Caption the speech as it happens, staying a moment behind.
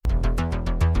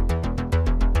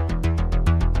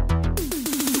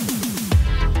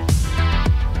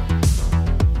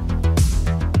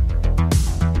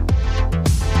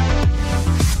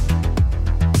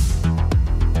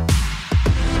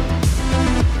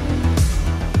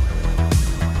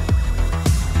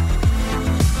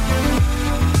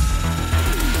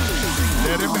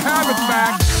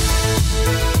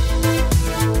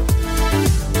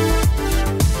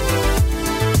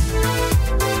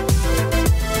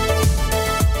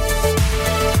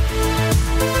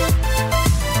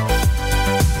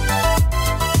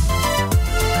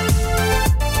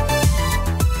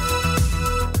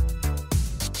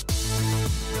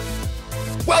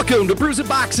Welcome to Bruising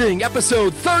Boxing,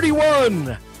 episode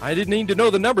 31. I didn't need to know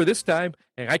the number this time,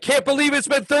 and I can't believe it's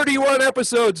been 31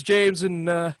 episodes, James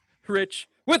and Rich.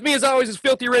 With me, as always, is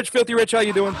Filthy Rich. Filthy Rich, how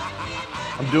you doing?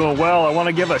 I'm doing well. I want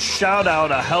to give a shout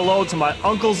out, a hello to my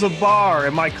Uncle Zabar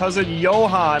and my cousin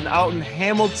Johan out in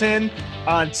Hamilton,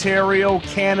 Ontario,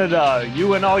 Canada.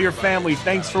 You and all your family,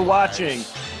 thanks for watching.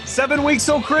 7 weeks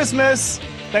till Christmas.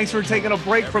 Thanks for taking a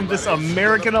break from this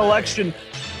American election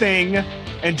thing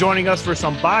and joining us for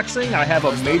some boxing. I have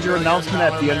a major announcement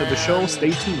at the end of the show.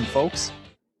 Stay tuned, folks.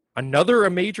 Another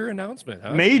major announcement,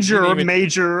 huh? Major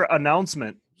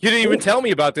announcement. You didn't even tell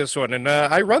me about this one, and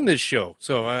I run this show,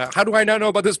 so how do I not know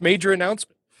about this major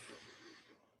announcement?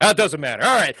 That doesn't matter.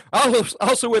 All right.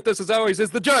 Also with us, as always,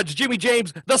 is the judge, Jimmy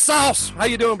James, the Sauce. How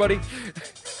you doing, buddy?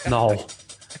 No.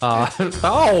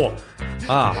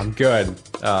 I'm good.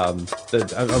 I'm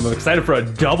excited for a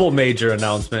double major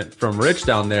announcement from Rich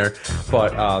down there,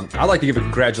 but I'd like to give a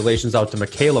congratulations out to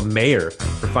Michaela Mayer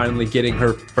for finally getting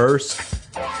her first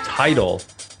title,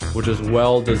 which is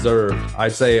well deserved.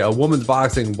 I'd say a women's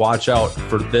boxing, watch out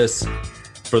for this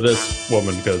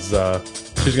woman, because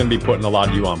she's going to be putting a lot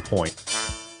of you on point.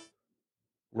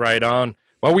 Right on.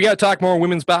 Well, we got to talk more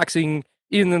women's boxing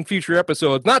in future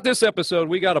episodes. Not this episode.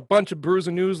 We got a bunch of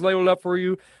bruising news labeled up for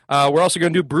you. We're also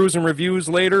going to do bruising reviews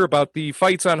later about the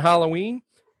fights on Halloween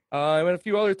and a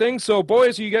few other things. So,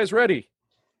 boys, are you guys ready?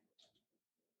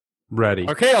 Ready.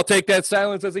 Okay, I'll take that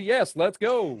silence as a yes. Let's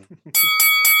go.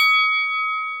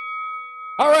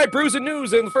 All right, bruising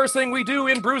news. And the first thing we do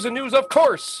in bruising news, of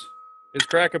course, is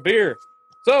crack a beer.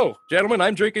 So, gentlemen,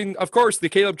 I'm drinking, of course, the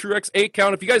Caleb Truex 8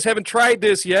 count. If you guys haven't tried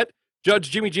this yet,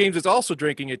 Judge Jimmy James is also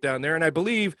drinking it down there, and I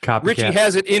believe Copycat. Richie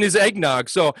has it in his eggnog.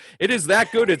 So it is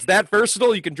that good. It's that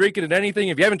versatile. You can drink it in anything.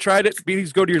 If you haven't tried it,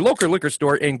 please go to your local liquor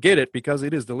store and get it, because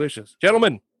it is delicious.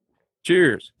 Gentlemen,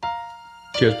 cheers.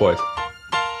 Cheers, boys.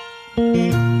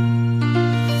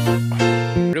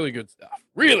 Really good stuff.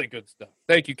 Really good stuff.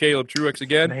 Thank you, Caleb Truex,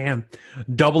 again. Man,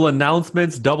 double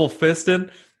announcements, double fisting.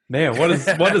 Man, what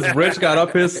has Rich got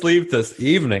up his sleeve this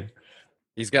evening?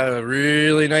 He's got a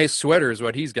really nice sweater is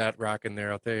what he's got rocking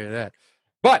there, I'll tell you that.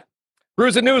 But,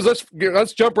 bruising news,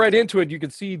 let's jump right into it. You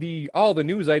can see all the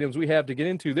news items we have to get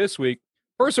into this week.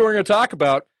 First one we're going to talk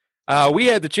about, we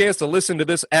had the chance to listen to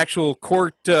this actual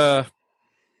court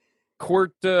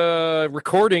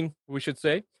recording, we should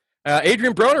say.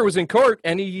 Adrian Broner was in court,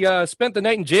 and he spent the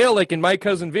night in jail like in My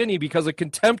Cousin Vinny because of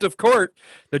contempt of court.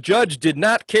 The judge did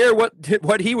not care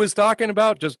what he was talking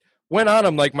about, just went on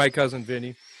him like My Cousin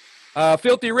Vinny.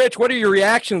 Filthy Rich, what are your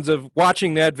reactions of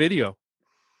watching that video?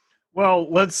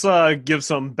 Well, let's give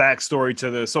some backstory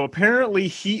to this. So apparently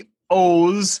he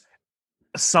owes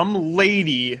some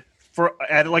lady for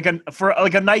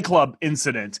a nightclub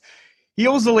incident. He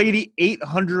owes the lady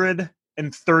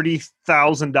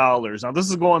 $830,000. Now this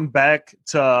is going back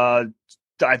to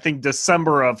I think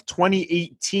December of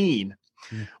 2018.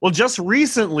 Well, just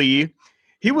recently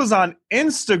he was on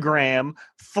Instagram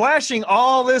flashing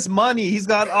all this money. He's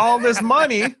got all this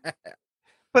money,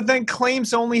 but then claims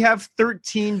to only have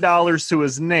 $13 to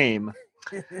his name.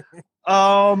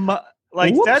 Whoopsie.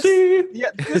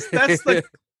 That's the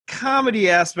comedy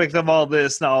aspect of all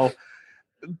this. Now,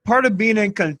 part of being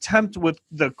in contempt with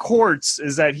the courts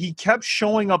is that he kept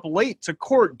showing up late to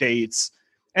court dates,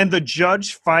 and the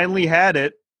judge finally had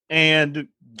it and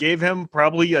gave him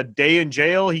probably a day in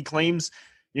jail. He claims,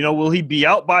 will he be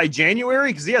out by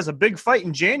January? Because he has a big fight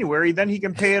in January. Then he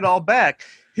can pay it all back.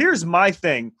 Here's my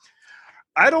thing.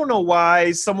 I don't know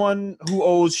why someone who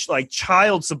owes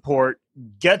child support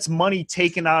gets money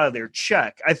taken out of their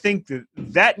check. I think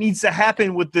that needs to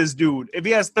happen with this dude. If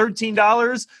he has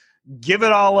 $13, give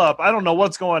it all up. I don't know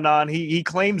what's going on. He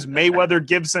claims Mayweather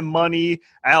gives him money.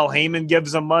 Al Heyman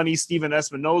gives him money. Steven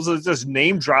Espinoza is just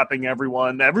name dropping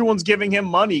everyone. Everyone's giving him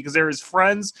money because they're his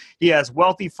friends. He has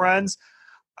wealthy friends.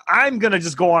 I'm going to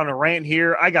just go on a rant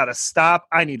here. I got to stop.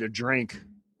 I need a drink.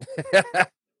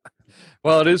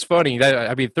 Well, it is funny.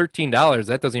 I mean, $13,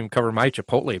 that doesn't even cover my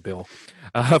Chipotle bill.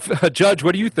 Judge,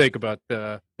 what do you think about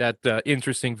that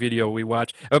interesting video we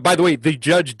watched? By the way, the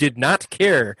judge did not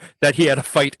care that he had a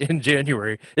fight in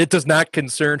January. It does not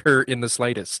concern her in the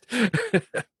slightest.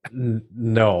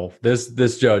 No,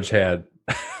 this judge had.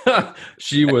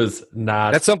 She was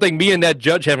not. That's something me and that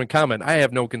judge have in common. I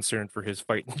have no concern for his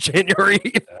fight in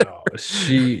January. No,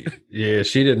 she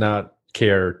did not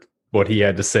care what he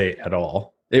had to say at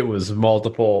all. It was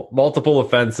multiple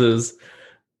offenses,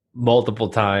 multiple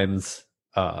times.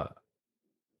 I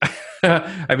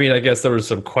mean, I guess there were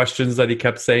some questions that he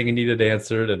kept saying he needed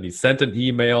answered, and he sent an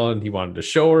email and he wanted to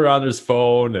show her on his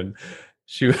phone, and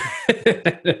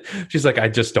She's like, I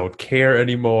just don't care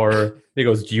anymore. He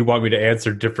goes, do you want me to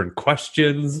answer different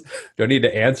questions? Do I need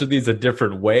to answer these a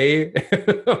different way?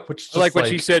 Which is I like what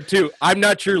she said too. I'm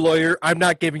not your lawyer. I'm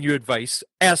not giving you advice.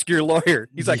 Ask your lawyer.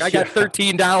 He's like, I got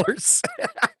 $13.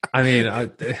 I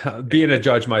mean, being a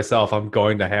judge myself, I'm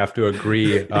going to have to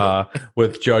agree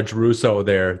with Judge Russo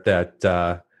there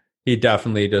that he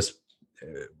definitely just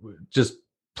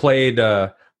played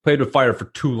with fire for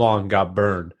too long, got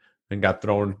burned, and got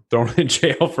thrown in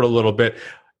jail for a little bit.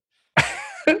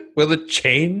 Will it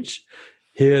change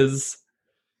his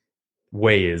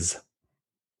ways?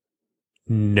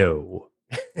 No,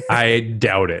 I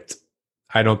doubt it.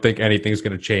 I don't think anything's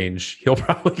going to change. He'll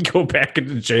probably go back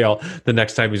into jail the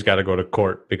next time he's got to go to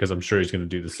court, because I'm sure he's going to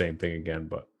do the same thing again.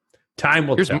 But time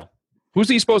will tell. Who's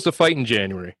he supposed to fight in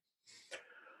January?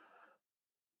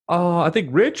 I think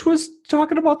Rich was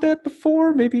talking about that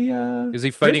before. Maybe is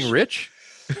he fighting Rich?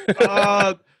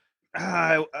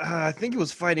 I think he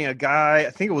was fighting a guy.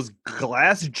 I think it was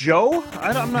Glass Joe.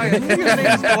 I think his name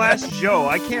is Glass Joe.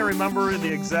 I can't remember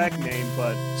the exact name,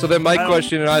 but so then my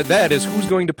question on that is, who's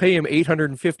going to pay him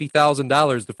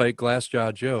 $850,000 to fight Glass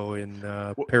Jaw Joe in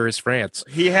Paris, France?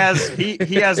 He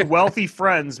has wealthy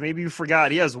friends. Maybe you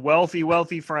forgot. He has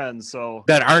wealthy friends. So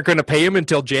that aren't going to pay him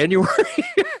until January.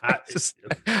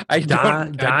 I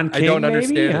don't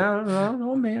understand. I don't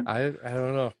know, man. I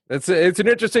don't know. It's an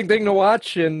interesting thing to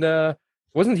watch. And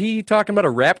wasn't he talking about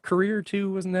a rap career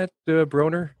too? Wasn't that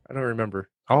Broner? I don't remember.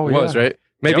 Oh, it was, right?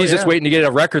 Maybe he's just waiting to get a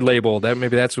record label.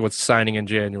 Maybe that's what's signing in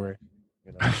January.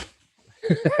 You know?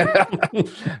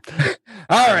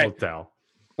 All right.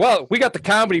 Well, we got the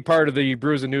comedy part of the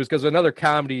Bruising News, because another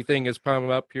comedy thing is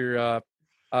coming up here.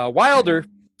 Wilder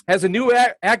has a new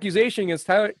accusation against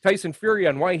Tyson Fury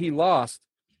on why he lost.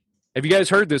 Have you guys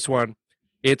heard this one?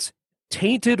 It's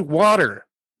tainted water.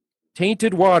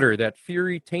 Tainted water. That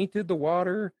Fury tainted the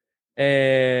water.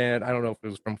 And I don't know if it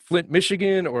was from Flint,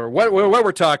 Michigan, or what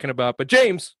we're talking about. But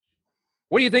James,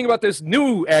 what do you think about this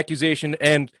new accusation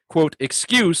and, quote,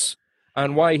 excuse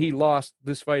on why he lost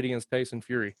this fight against Tyson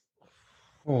Fury?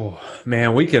 Oh,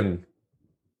 man, we can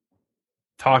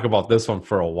talk about this one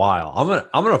for a while.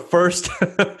 I'm gonna first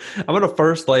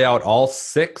lay out all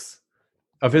 6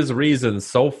 of his reasons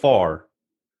so far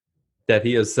that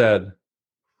he has said,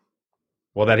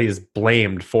 well, that he's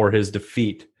blamed for his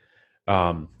defeat,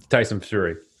 Tyson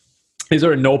Fury. These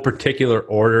are in no particular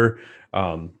order, but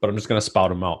I'm just gonna spout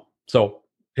them out. So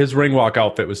his ring walk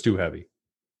outfit was too heavy.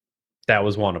 That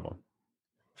was one of them.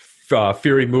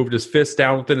 Fury moved his fist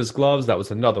down within his gloves. That was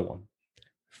another one.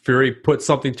 Fury put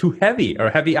something too heavy or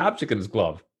a heavy object in his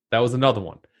glove. That was another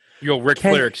one. Your Ric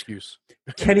Flair excuse.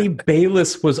 Kenny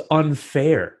Bayless was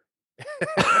unfair.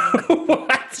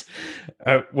 What?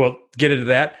 We'll get into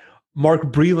that. Mark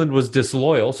Breland was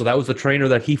disloyal. So that was the trainer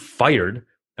that he fired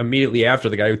immediately after,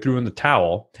 the guy who threw in the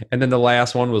towel. And then the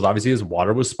last one was obviously his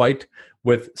water was spiked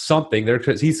with something there,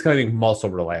 because he's claiming muscle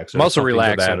relaxers. Muscle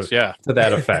relaxers, to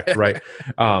that effect, right?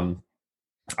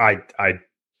 I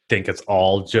think it's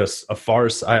all just a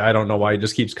farce. I don't know why he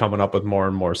just keeps coming up with more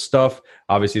and more stuff.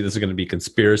 Obviously, this is going to be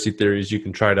conspiracy theories. You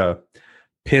can try to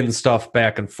pin stuff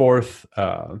back and forth.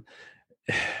 But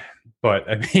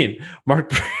I mean, Mark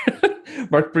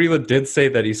Breland did say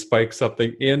that he spiked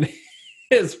something in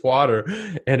his water,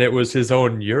 and it was his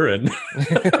own urine.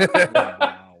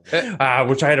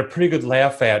 Which I had a pretty good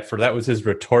laugh at, for that was his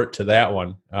retort to that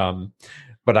one.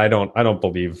 But I don't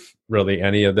believe really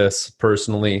any of this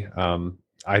personally.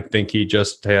 I think he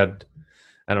just had,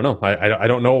 I don't know. I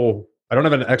don't know. I don't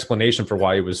have an explanation for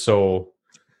why he was so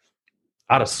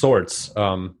out of sorts.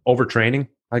 Overtraining,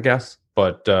 I guess.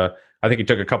 But I think he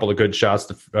took a couple of good shots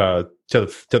to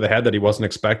the head that he wasn't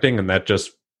expecting, and that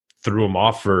just threw him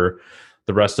off for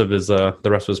the rest of his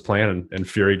plan. And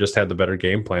Fury just had the better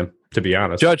game plan, to be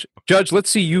honest. Judge,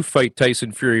 let's see you fight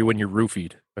Tyson Fury when you're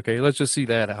roofied. Okay, let's just see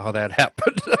how that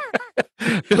happened.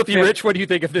 Filthy Rich, what do you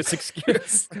think of this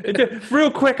excuse? Real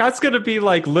quick, that's gonna be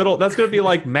like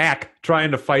Mac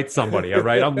trying to fight somebody. All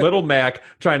right, I'm little Mac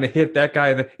trying to hit that guy,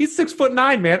 and he's 6'9",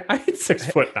 man. I hit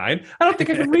 6'9". I don't think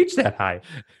I can reach that high.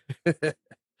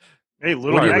 Hey,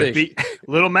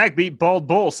 Little Mac beat Bald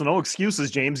Bull, so no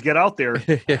excuses, James. Get out there.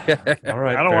 All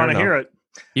right, I don't want to hear it.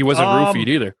 He wasn't roofied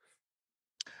either.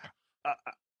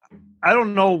 I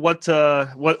don't know what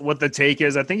the take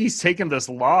is. I think he's taken this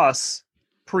loss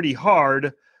pretty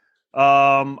hard.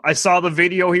 I saw the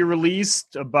video he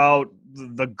released about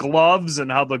the gloves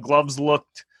and how the gloves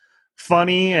looked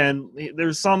funny, and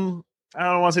there's some, I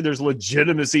don't want to say there's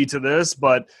legitimacy to this,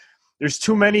 but there's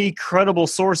too many credible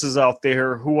sources out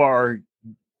there who are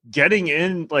getting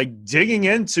in, like digging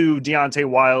into Deontay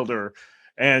Wilder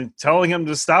and telling him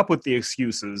to stop with the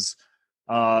excuses.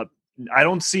 I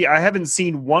haven't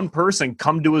seen one person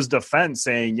come to his defense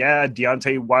saying, yeah,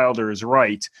 Deontay Wilder is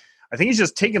right. I think he's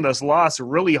just taking this loss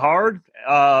really hard.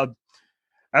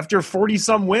 After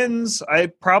 40-some wins, I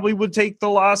probably would take the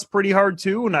loss pretty hard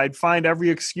too, and I'd find every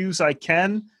excuse I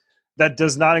can. That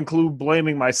does not include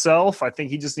blaming myself. I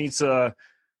think he just needs to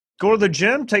go to the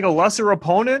gym, take a lesser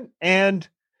opponent, and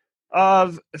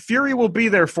Fury will be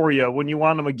there for you when you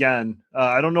want him again.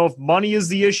 I don't know if money is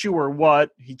the issue or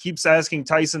what. He keeps asking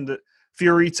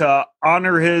Fury to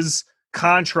honor his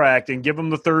contract and give him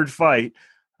the third fight.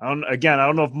 I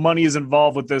don't know if money is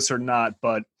involved with this or not,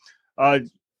 but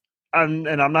I'm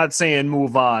not saying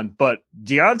move on, but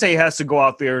Deontay has to go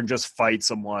out there and just fight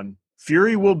someone.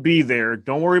 Fury will be there.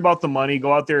 Don't worry about the money.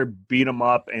 Go out there, beat him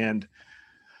up, and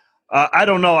I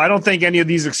don't know. I don't think any of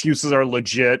these excuses are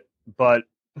legit, but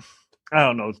I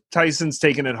don't know. Tyson's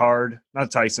taking it hard.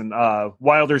 Not Tyson.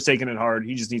 Wilder's taking it hard.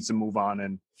 He just needs to move on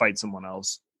and fight someone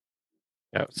else.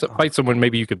 Yeah, so fight someone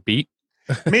maybe you could beat.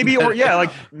 Maybe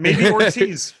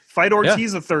Ortiz. Fight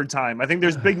Ortiz a third time. I think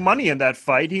there's big money in that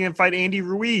fight. He can fight Andy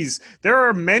Ruiz. There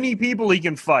are many people he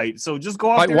can fight. So just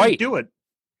go out there and do it.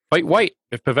 Fight White.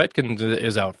 If Povetkin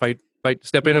is out,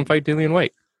 step in and fight Dillian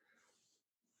White.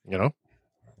 You know?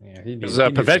 Yeah,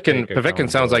 Povetkin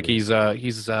sounds like he's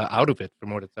out of it from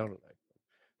what it sounded like.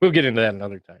 We'll get into that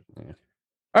another time. Yeah.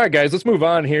 All right, guys, let's move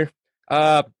on here.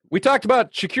 We talked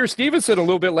about Shakur Stevenson a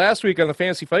little bit last week on the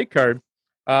Fantasy Fight Card,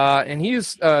 and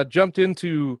he's jumped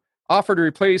into offer to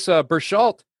replace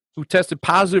Berchelt, who tested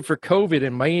positive for COVID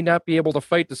and may not be able to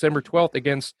fight December 12th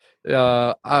against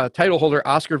title holder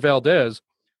Oscar Valdez.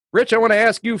 Rich, I want to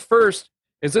ask you first,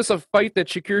 is this a fight that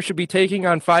Shakur should be taking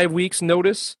on 5 weeks'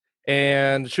 notice?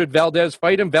 And should Valdez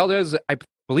fight him? Valdez, I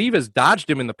believe, has dodged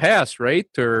him in the past, right?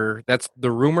 Or that's the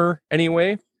rumor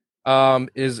anyway. And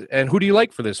who do you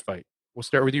like for this fight? We'll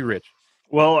start with you, Rich.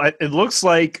 Well, it looks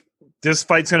like this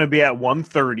fight's going to be at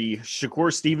 130.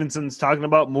 Shakur Stevenson's talking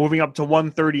about moving up to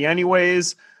 130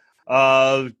 anyways.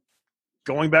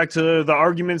 Going back to the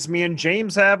arguments me and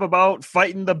James have about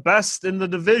fighting the best in the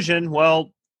division,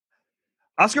 well,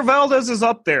 Oscar Valdez is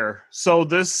up there. So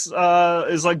this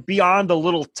is like beyond a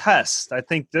little test. I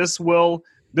think this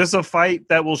is a fight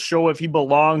that will show if he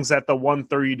belongs at the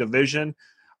 130 division.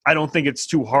 I don't think it's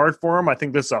too hard for him. I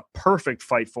think this is a perfect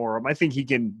fight for him. I think he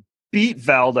can beat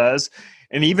Valdez,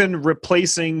 and even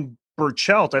replacing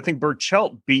Berchelt. I think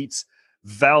Berchelt beats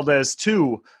Valdez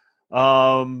too.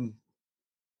 I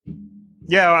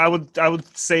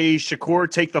would say Shakur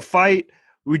take the fight.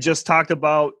 We just talked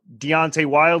about Deontay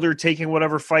Wilder taking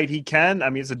whatever fight he can.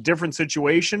 I mean, it's a different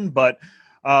situation, but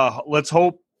let's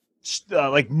hope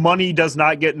money does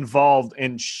not get involved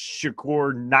in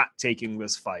Shakur not taking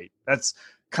this fight. That's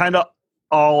kind of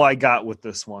all I got with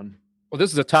this one. Well,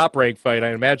 this is a Top Rank fight.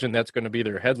 I imagine that's going to be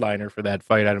their headliner for that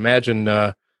fight. I'd imagine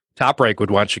Top Rank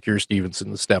would want Shakur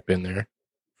Stevenson to step in there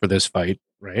for this fight,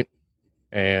 right?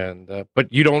 And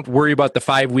but you don't worry about the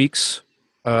 5 weeks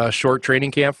short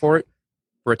training camp for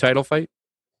a title fight?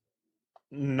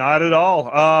 Not at all.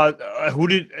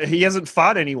 He hasn't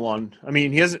fought anyone.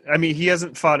 He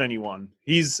hasn't fought anyone.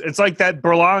 It's like that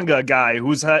Berlanga guy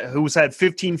who's had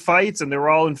 15 fights and they were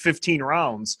all in 15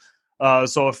 rounds.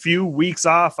 So a few weeks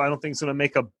off, I don't think it's going to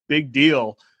make a big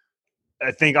deal.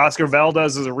 I think Oscar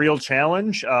Valdez is a real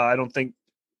challenge. I don't think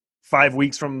 5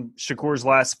 weeks from Shakur's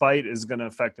last fight is going to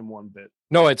affect him one bit.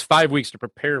 No, it's 5 weeks to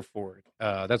prepare for it.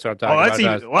 That's what I'm talking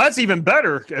about. That's even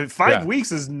better. 5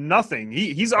 weeks is nothing.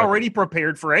 He's already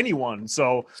prepared for anyone.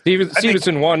 So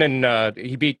Stevenson won, and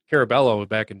he beat Carabello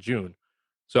back in June.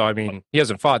 So, I mean, he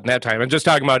hasn't fought in that time. I'm just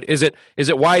talking about, is it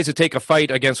wise to take a fight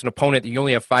against an opponent that you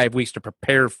only have 5 weeks to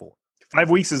prepare for? 5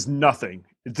 weeks is nothing.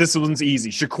 This one's easy.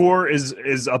 Shakur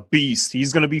is a beast.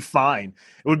 He's going to be fine.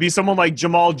 It would be someone like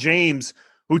Jamal James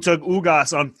who took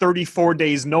Ugas on 34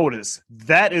 days notice.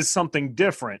 That is something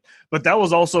different. But that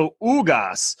was also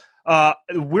Ugas.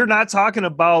 We're not talking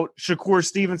about Shakur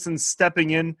Stevenson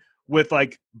stepping in with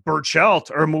like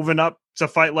Berchelt or moving up to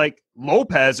fight like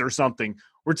Lopez or something.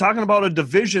 We're talking about a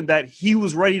division that he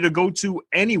was ready to go to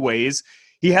anyways.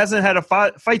 He hasn't had a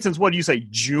fight since, what do you say,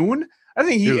 June? I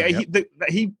think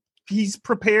he's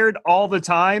prepared all the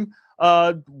time.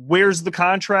 Where's the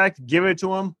contract? Give it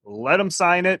to him. Let him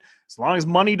sign it. As long as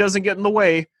money doesn't get in the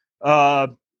way, I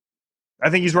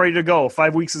think he's ready to go.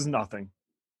 5 weeks is nothing.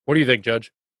 What do you think,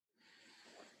 Judge?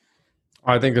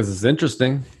 I think this is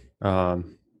interesting.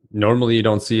 Normally, you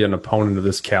don't see an opponent of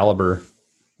this caliber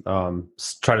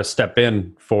try to step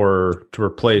in to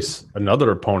replace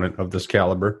another opponent of this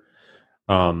caliber.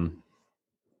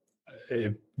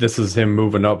 The this is him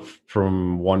moving up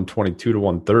from 122 to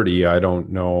 130. I don't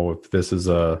know if this is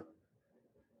I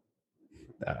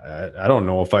don't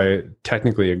know if I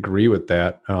technically agree with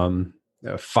that. A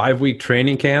 5-week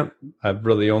training camp, I've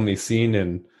really only seen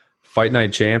in Fight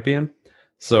Night Champion.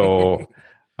 So,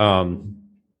 I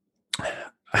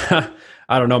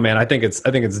don't know, man. I think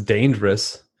it's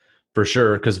dangerous for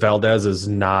sure because Valdez is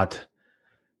not.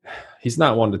 He's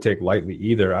not one to take lightly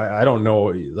either. I don't know.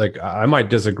 Like, I might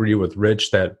disagree with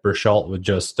Rich that Berchelt would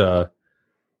just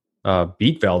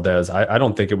beat Valdez. I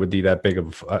don't think it would be that big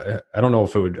of. I don't know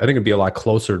if it would. I think it'd be a lot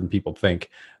closer than people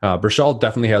think. Berchelt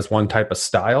definitely has one type of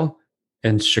style,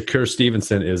 and Shakur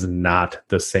Stevenson is not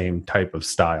the same type of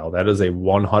style. That is a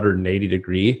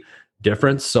 180-degree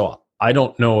difference. So I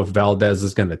don't know if Valdez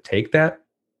is going to take that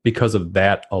because of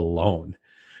that alone.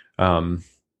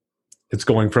 It's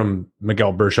going from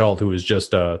Miguel Berchelt, who is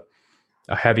just a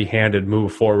heavy-handed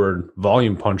move forward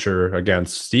volume puncher,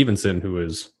 against Stevenson, who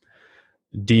is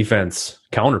defense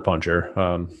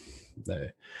counterpuncher.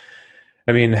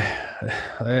 I mean,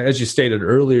 as you stated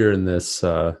earlier in this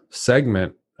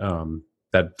segment,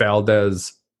 that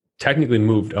Valdez technically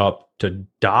moved up to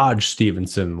dodge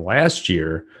Stevenson last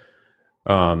year.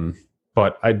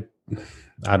 But I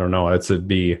don't know.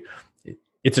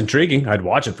 It's intriguing. I'd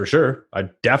watch it for sure. I'd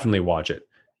definitely watch it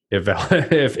if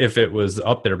it was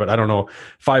up there. But I don't know.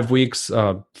 5 weeks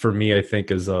for me, I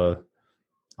think, is a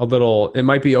little. It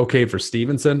might be okay for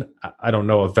Stevenson. I don't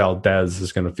know if Valdez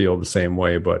is going to feel the same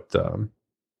way, but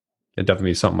it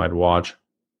definitely is something I'd watch.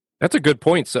 That's a good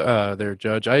point, there,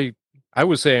 Judge. I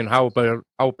was saying how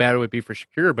bad it would be for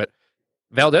Shakur, but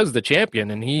Valdez is the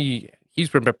champion, and he's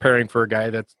been preparing for a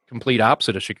guy that's complete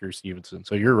opposite of Shakur Stevenson.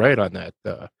 So you're right on that.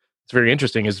 It's very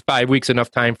interesting. Is 5 weeks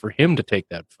enough time for him to take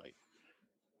that fight?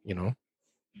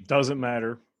 Doesn't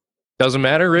matter. Doesn't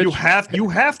matter, Rich? You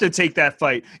have to take that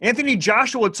fight. Anthony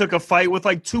Joshua took a fight with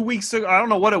like 2 weeks. I don't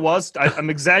know what it was. I'm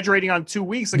exaggerating on 2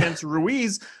 weeks against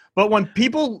Ruiz. But when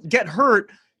people get hurt,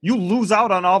 you lose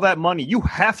out on all that money. You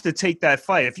have to take that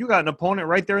fight. If you got an opponent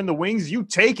right there in the wings, you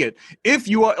take it. If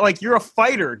you are you're a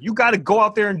fighter, you got to go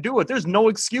out there and do it. There's no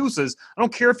excuses. I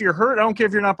don't care if you're hurt. I don't care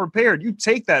if you're not prepared. You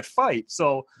take that fight.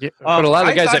 So, yeah, but a lot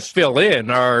of the guys that fill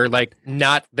in are like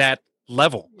not that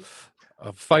level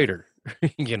of fighter.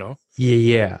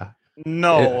 Yeah.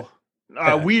 No.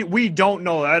 We don't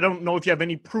know. I don't know if you have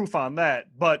any proof on that,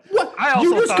 but what? I also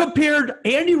you just compared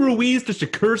Andy Ruiz to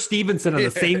Shakur Stevenson on the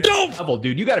same level,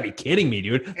 dude. You got to be kidding me,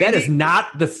 dude. That is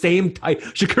not the same type.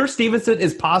 Shakur Stevenson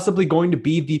is possibly going to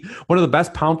be one of the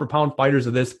best pound for pound fighters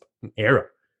of this era.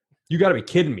 You got to be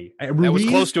kidding me. Ruiz, that was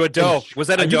close to a doe. Was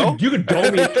that a doe? You could doe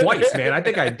me twice, man. I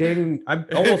think I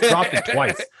almost dropped it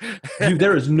twice. Dude,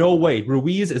 there is no way.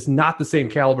 Ruiz is not the same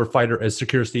caliber fighter as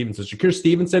Shakur Stevenson. Shakur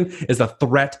Stevenson is a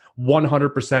threat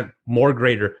 100% more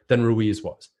greater than Ruiz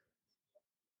was.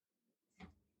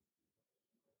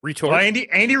 Retort. Well,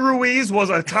 Andy Ruiz was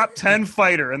a top 10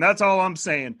 fighter, and that's all I'm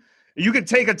saying. You could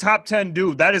take a top 10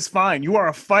 dude. That is fine. You are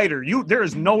a fighter. There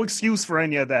is no excuse for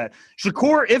any of that.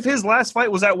 Shakur, if his last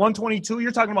fight was at 122,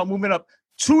 you're talking about moving up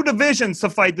 2 divisions to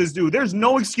fight this dude. There's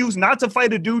no excuse not to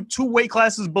fight a dude 2 weight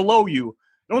classes below you.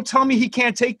 Don't tell me he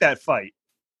can't take that fight.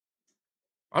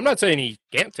 I'm not saying he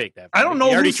can't take that fight. I don't know.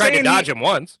 He already tried to dodge him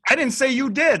once. I didn't say you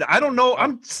did. I don't know.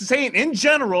 I'm saying in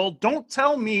general, don't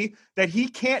tell me that he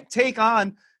can't take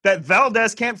on, that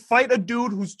Valdez can't fight a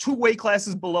dude who's 2 weight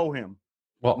classes below him.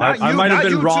 Well, I might have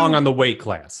been wrong on the weight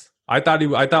class. I thought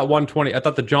 120. I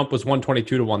thought the jump was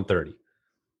 122 to 130.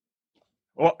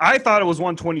 Well, I thought it was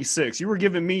 126. You were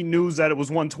giving me news that it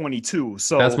was 122.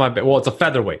 So that's my. Well, it's a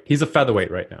featherweight. He's a featherweight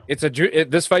right now.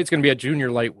 This fight's going to be a junior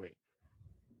lightweight.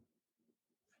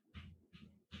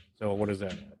 So what is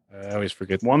that? I always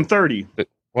forget. 130.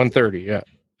 130. Yeah.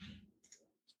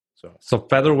 So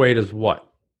featherweight is what?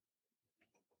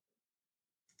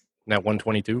 Now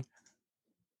 122.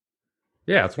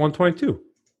 Yeah, it's 122.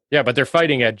 Yeah, but they're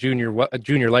fighting at junior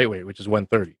lightweight, which is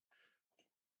 130.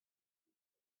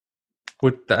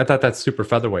 I thought that's super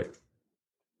featherweight.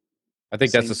 I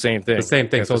think that's the same thing. The same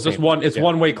thing. So it's just one. It's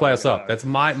one weight class up. That's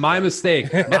my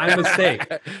mistake. My mistake.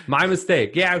 My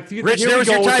mistake. Yeah, Rich, there was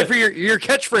your time for your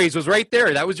catchphrase was right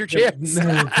there. That was your chance.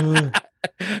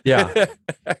 Yeah,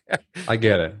 I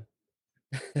get it,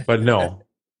 but no,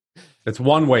 it's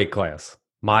one weight class.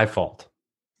 My fault.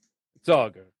 It's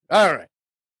all good. All right.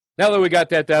 Now that we got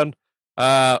that down,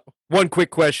 one quick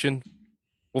question.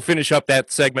 We'll finish up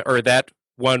that segment or that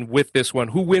one with this one.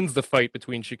 Who wins the fight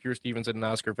between Shakur Stevenson and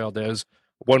Oscar Valdez?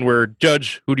 One word.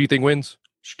 Judge, who do you think wins?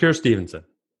 Shakur Stevenson.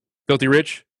 Filthy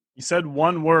Rich? You said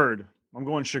one word. I'm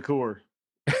going Shakur.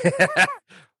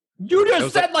 You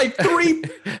just said like three.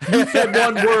 You said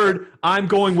one word. I'm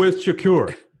going with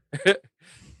Shakur.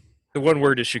 The one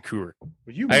word is Shakur.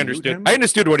 Would you I mute understood. him? I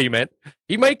understood what he meant.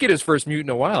 He might get his first mute in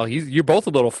a while. You're both a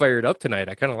little fired up tonight.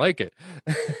 I kind of like it.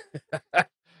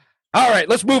 All right,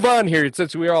 let's move on here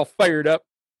since we're all fired up.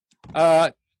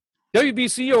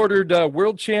 WBC ordered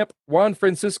world champ Juan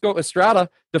Francisco Estrada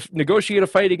to negotiate a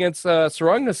fight against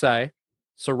Sarungbasai.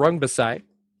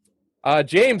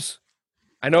 James,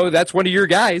 I know that's one of your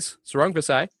guys,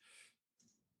 Sarungbasai.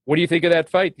 What do you think of that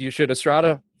fight? Should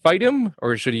Estrada fight him,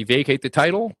 or should he vacate the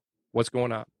title? What's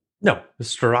going on? No,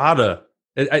 Estrada.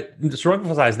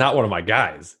 Sarungbasai is not one of my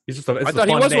guys. He's just. I thought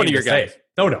he was one of your guys.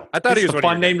 No. I thought he was a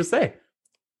fun name to say.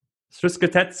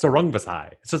 Sriskatet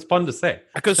Sarungbasai. It's just fun to say.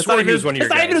 Because he was one of your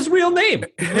guys. It's not even his real name.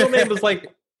 His real name was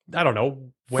like, I don't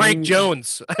know. Frank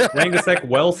Jones. Rangasek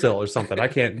Welsil or something. I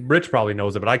can't. Rich probably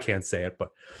knows it, but I can't say it.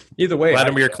 But either way.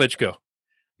 Vladimir Klitschko.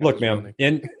 Look, man,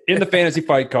 in the fantasy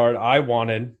fight card, I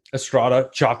wanted Estrada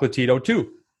Chocolatito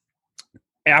too.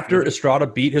 After Estrada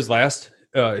beat his last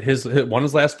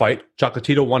fight,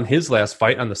 Chocolatito won his last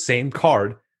fight on the same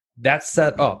card. That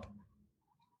set up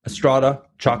Estrada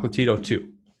Chocolatito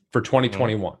 2 for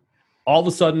 2021. All of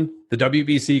a sudden, the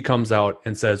WBC comes out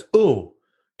and says, "Oh,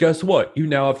 guess what? You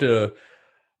now have to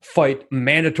fight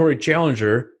mandatory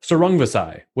challenger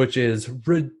Sarungbasai," which is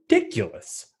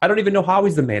ridiculous. I don't even know how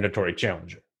he's the mandatory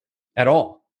challenger at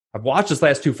all. I've watched his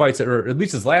last two fights, or at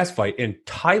least his last fight in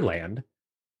Thailand.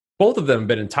 Both of them have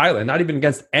been in Thailand, not even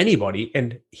against anybody,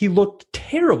 and he looked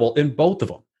terrible in both of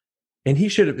them. And he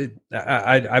should have.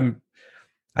 I'm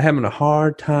having a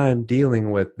hard time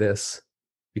dealing with this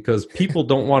because people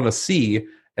don't want to see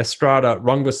Estrada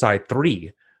Rungbasai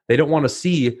 3. They don't want to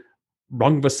see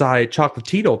Rungbasai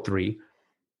Chocolatito 3.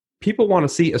 People want to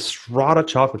see Estrada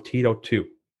Chocolatito 2.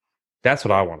 That's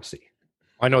what I want to see.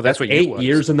 I know that's what 8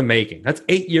 years in the making. That's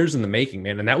 8 years in the making,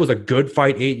 man. And that was a good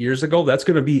fight 8 years ago. That's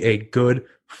going to be a good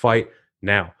fight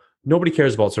now. Nobody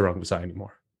cares about Sarungbasai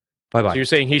anymore. Bye-bye. So you're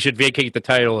saying he should vacate the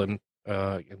title and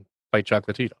fight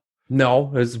Chocolatito?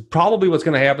 No, it's probably what's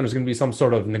going to happen is going to be some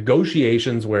sort of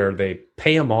negotiations where they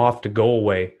pay him off to go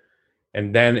away,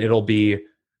 and then it'll be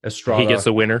Estrada. He gets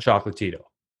the winner, Chocolatito,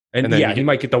 and yeah, he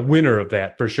might get the winner of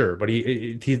that for sure. But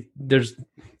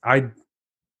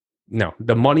no,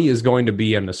 the money is going to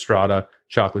be in Estrada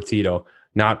Chocolatito,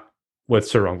 not with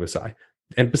Sarungbasai.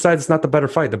 And besides, it's not the better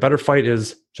fight. The better fight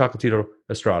is Chocolatito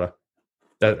Estrada.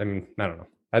 I don't know.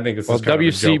 I think it's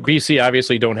WCBC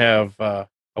obviously don't have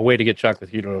a way to get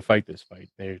Chocolatito to fight this fight.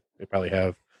 They probably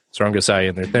have Sarungbasai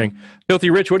in their thing. Filthy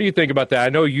Rich, what do you think about that? I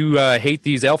know you hate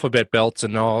these alphabet belts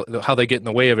and all how they get in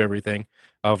the way of everything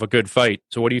of a good fight.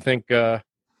 So what do you think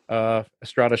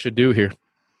Estrada should do here?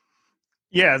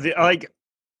 Yeah,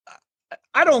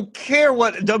 I don't care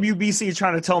what WBC is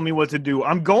trying to tell me what to do.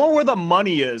 I'm going where the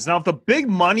money is. Now, if the big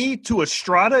money to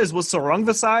Estrada is with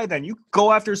Sarungbasai, then you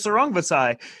go after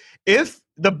Sarungbasai. If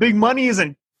the big money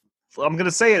isn't, I'm going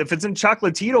to say it, if it's in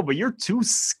Chocolatito, but you're too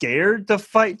scared to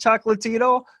fight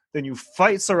Chocolatito, then you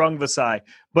fight Sarungbasai.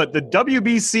 But the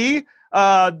WBC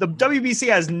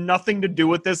has nothing to do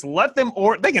with this. Let them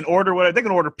they can order whatever. They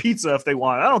can order pizza if they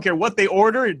want. I don't care what they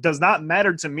order. It does not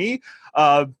matter to me.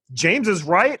 James is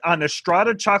right on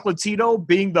Estrada Chocolatito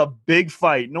being the big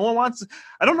fight. No one wants.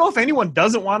 I don't know if anyone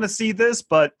doesn't want to see this,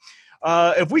 but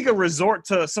if we could resort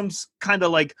to some kind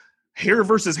of like hair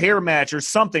versus hair match or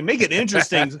something, make it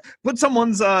interesting. Put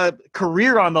someone's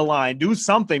career on the line. Do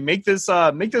something. Make this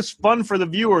fun for the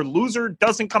viewer. Loser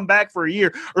doesn't come back for a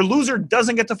year, or loser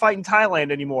doesn't get to fight in Thailand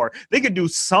anymore. They could do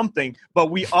something,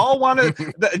 but we all want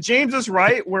to. James is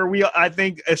right. I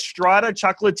think Estrada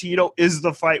Chocolatito is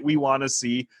the fight we want to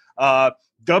see.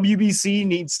 WBC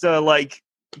needs to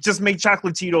just make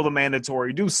Chocolatito the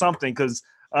mandatory. Do something because.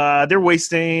 They're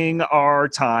wasting our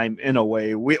time in a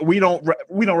way. We don't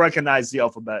recognize the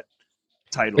alphabet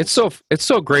title. It's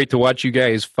so great to watch you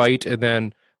guys fight and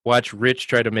then watch Rich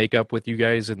try to make up with you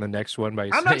guys in the next one by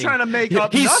I'm not trying to make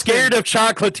up. He's nothing. Scared of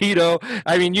Chocolatito.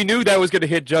 I mean, you knew that was going to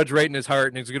hit Judge right in his heart,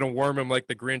 and it's going to warm him like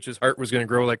the Grinch. His heart was going to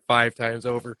grow like 5 times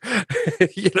over.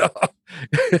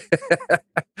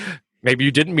 Maybe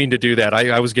you didn't mean to do that.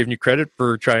 I was giving you credit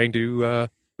for trying to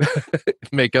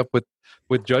make up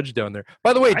with Judge down there.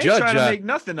 By the way, Judge, trying to make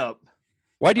nothing up.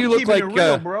 Why do you look like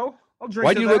real, bro?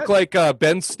 Why do you look like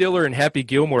Ben Stiller and Happy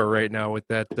Gilmore right now with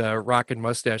that rockin'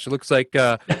 mustache? It looks like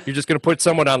you're just going to put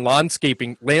someone on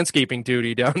landscaping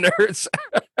duty down there.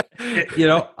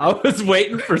 I was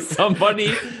waiting for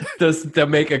somebody to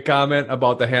make a comment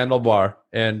about the handlebar,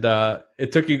 and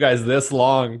it took you guys this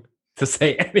long to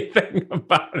say anything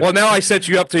about it. Well, now I set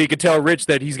you up so you can tell Rich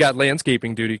that he's got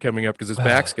landscaping duty coming up because his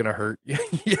back's going to hurt. Yeah.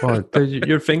 Well, did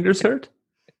your fingers hurt?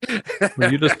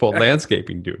 Well, you just pulled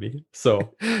landscaping duty.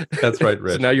 So that's right,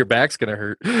 Rich. So now your back's going to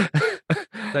hurt.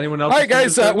 Does anyone else? All right,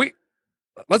 guys,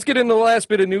 let's get into the last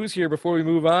bit of news here before we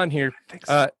move on here.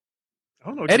 I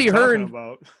don't know what Eddie you're talking Hearn.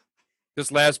 about.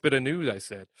 This last bit of news, I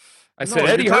said No,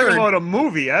 Eddie you're talking Hearn. about a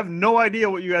movie. I have no idea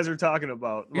what you guys are talking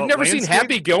about. You've never seen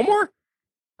Happy Gilmore?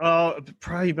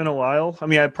 Probably been a while. I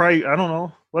mean, I don't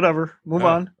know. Whatever. Move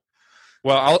on.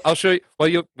 Well, I'll show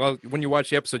you. Well, when you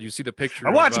watch the episode, you see the picture.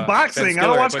 I watch of, boxing. Ben I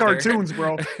don't watch Stiller cartoons,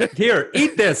 bro. Here,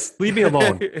 eat this. Leave me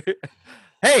alone.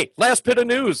 Hey, last bit of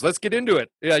news. Let's get into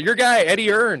it. Yeah, your guy Eddie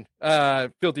Hearn,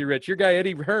 Filthy Rich. Your guy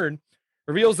Eddie Hearn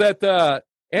reveals that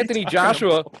Anthony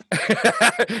Joshua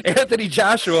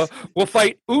will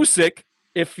fight Usyk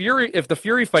if the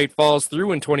Fury fight falls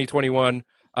through in 2021.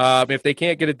 If they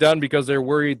can't get it done because they're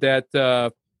worried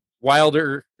that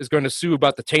Wilder is going to sue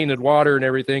about the tainted water and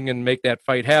everything and make that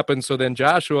fight happen. So then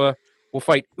Joshua will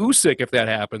fight Usyk if that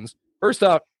happens. First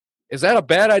off, is that a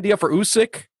bad idea for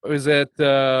Usyk? Or is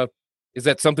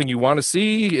that something you want to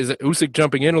see? Is it Usyk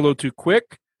jumping in a little too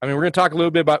quick? I mean, we're going to talk a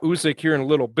little bit about Usyk here in a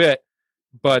little bit,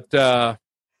 but I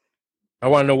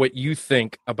want to know what you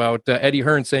think about Eddie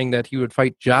Hearn saying that he would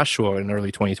fight Joshua in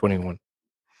early 2021.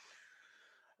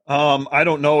 I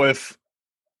don't know if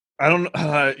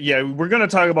yeah, we're going to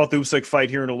talk about the Usyk fight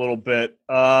here in a little bit.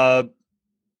 I'm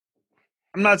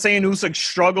not saying Usyk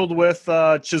struggled with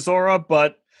Chisora,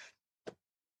 but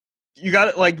you got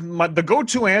it. Like the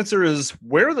go-to answer is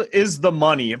is the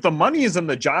money? If the money is in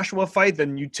the Joshua fight,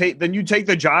 then you take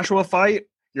the Joshua fight.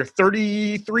 You're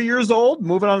 33 years old,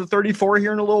 moving on to 34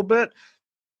 here in a little bit.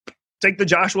 Take the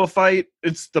Joshua fight.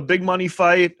 It's the big money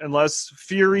fight, unless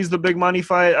Fury's the big money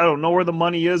fight. I don't know where the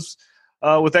money is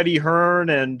with Eddie Hearn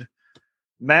and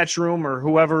Matchroom or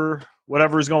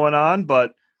whatever is going on.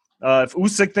 But if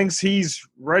Usyk thinks he's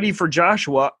ready for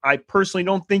Joshua, I personally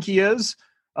don't think he is.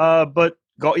 But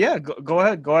go ahead,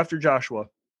 go after Joshua.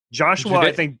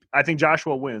 I think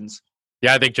Joshua wins.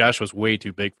 Yeah, I think Joshua's way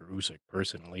too big for Usyk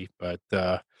personally, but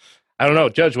I don't know,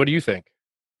 Judge. What do you think?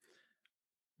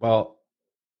 Well,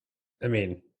 I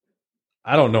mean,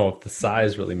 I don't know if the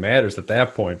size really matters at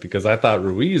that point because I thought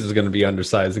Ruiz is going to be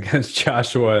undersized against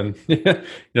Joshua, and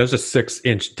there's a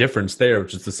 6-inch difference there,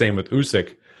 which is the same with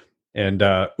Usyk. And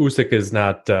Usyk is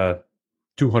not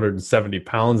 270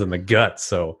 pounds in the gut,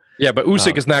 so yeah, but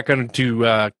Usyk is not going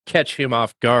to catch him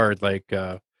off guard like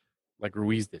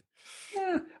Ruiz did.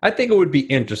 Yeah, I think it would be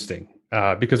interesting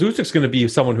because Usyk's going to be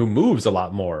someone who moves a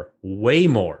lot more, way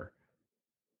more.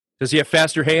 Does he have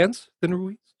faster hands than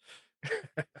Ruiz?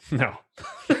 No,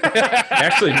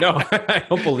 actually, no. I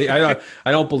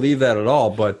don't believe that at all.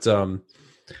 But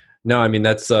no, I mean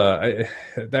that's I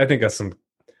think that's some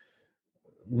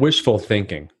wishful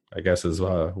thinking, I guess is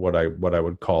what I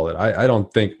would call it. I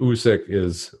don't think Usyk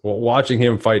is watching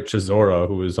him fight Chisora,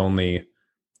 who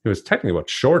was technically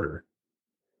shorter,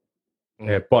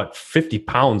 but 50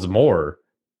 pounds more.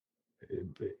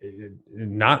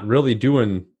 Not really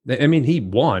doing. I mean, he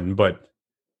won, but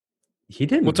he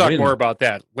didn't. We'll talk win. more about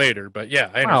that later. But yeah,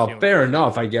 I understand. Fair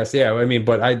enough, I guess. Yeah, I mean,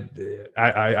 but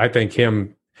I think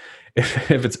him.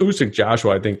 If it's Usyk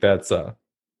Joshua, I think that's a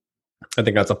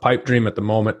pipe dream at the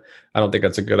moment. I don't think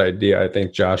that's a good idea. I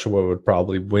think Joshua would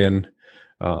probably win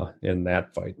in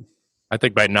that fight. I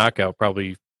think by knockout,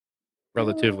 probably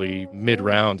relatively mid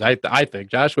rounds. I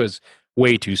think Joshua's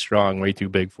way too strong, way too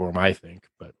big for him. I think,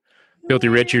 but Filthy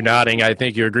Rich, you're nodding. I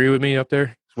think you agree with me up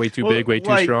there. It's way too big, way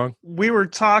too strong. We were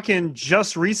talking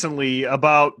just recently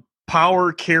about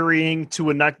power carrying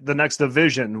to the next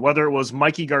division, whether it was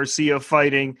Mikey Garcia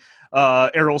fighting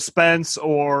Errol Spence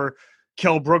or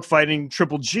Kell Brook fighting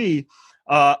Triple G.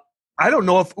 I don't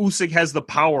know if Usyk has the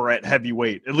power at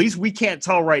heavyweight. At least we can't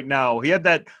tell right now. He had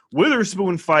that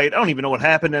Witherspoon fight. I don't even know what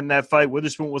happened in that fight.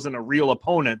 Witherspoon wasn't a real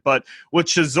opponent. But with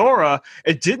Chisora,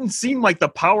 it didn't seem like the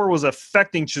power was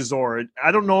affecting Chisora.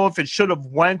 I don't know if it should have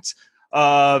went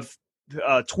 12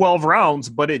 rounds,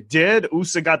 but it did.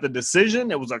 Usyk got the decision.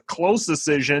 It was a close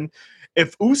decision.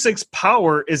 If Usyk's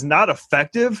power is not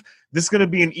effective, this is going to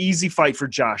be an easy fight for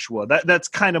Joshua. That's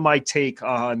kind of my take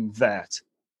on that.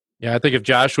 Yeah, I think if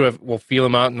Joshua will feel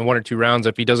him out in the 1 or 2 rounds,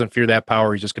 if he doesn't fear that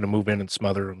power, he's just going to move in and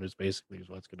smother him. Is basically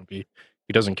what it's going to be.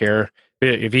 He doesn't care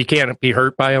if he can't be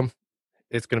hurt by him.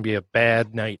 It's going to be a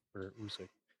bad night for Usyk,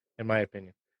 in my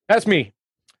opinion. That's me.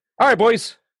 All right,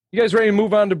 boys, you guys ready to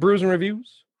move on to brews and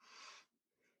reviews?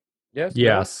 Yes.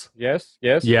 Yes. No? Yes.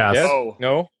 Yes. Yes. Yes. Oh.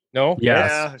 No. No.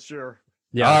 Yes. Yeah, sure.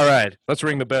 Yes. All right, let's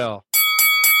ring the bell.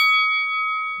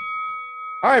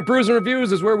 All right, Brews and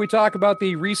Reviews is where we talk about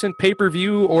the recent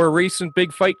pay-per-view or recent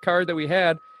big fight card that we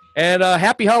had. And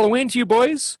happy Halloween to you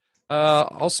boys.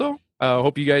 Also,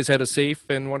 hope you guys had a safe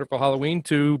and wonderful Halloween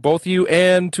to both you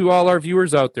and to all our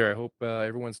viewers out there. I hope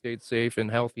everyone stayed safe and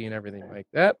healthy and everything like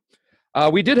that.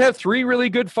 We did have 3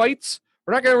 really good fights.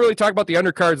 We're not going to really talk about the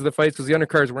undercards of the fights because the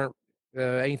undercards weren't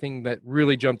anything that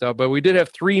really jumped out. But we did have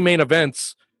 3 main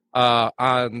events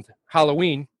on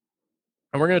Halloween,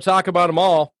 and we're going to talk about them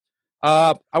all.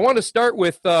 I want to start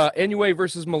with Inoue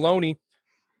versus Maloney.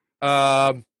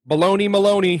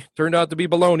 Maloney turned out to be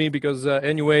baloney because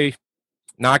Inoue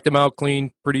knocked him out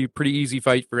clean. Pretty easy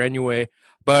fight for Inoue.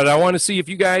 But I want to see if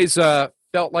you guys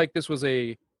felt like this was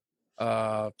a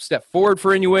step forward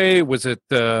for Inoue. Was it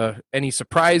any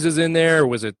surprises in there?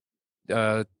 Was it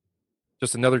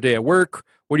just another day at work?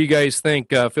 What do you guys think?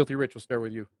 Filthy Rich, we'll start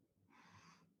with you.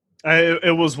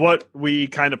 It was what we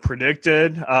kind of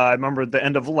predicted. I remember at the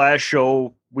end of the last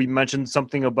show, we mentioned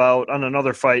something about, on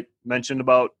another fight, mentioned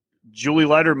about Julie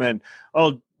Letterman.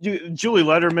 Oh, Julie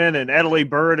Letterman and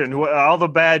Adelaide Bird and all the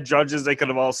bad judges, they could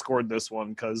have all scored this one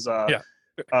because it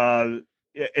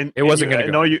wasn't going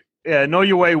to go.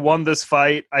 Inoue won this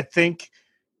fight. I think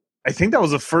that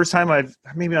was the first time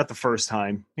maybe not the first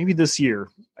time, maybe this year.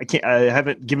 I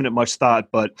haven't given it much thought,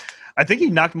 but I think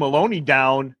he knocked Maloney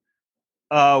down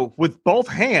with both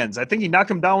hands. I think he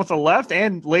knocked him down with the left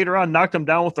and later on knocked him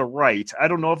down with the right. I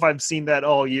don't know if I've seen that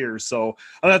all year. So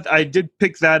I did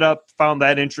pick that up, found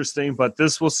that interesting, but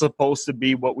this was supposed to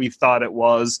be what we thought it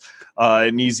was,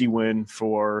 an easy win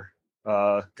for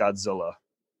Godzilla.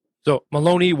 So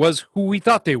Maloney was who we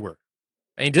thought they were,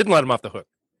 and he didn't let him off the hook.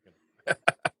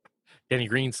 Denny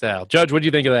Green style. Judge, what do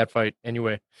you think of that fight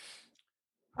anyway?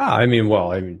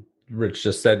 Rich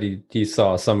just said he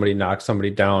saw somebody knock somebody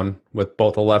down with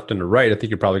both a left and a right. I think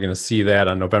you're probably going to see that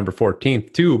on November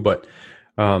 14th too, but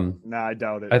I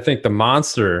doubt it. I think the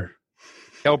monster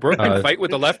Kell Brook can fight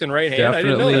with the left and right hand.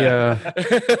 Definitely, I didn't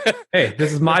know that. Hey,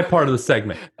 this is my part of the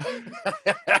segment.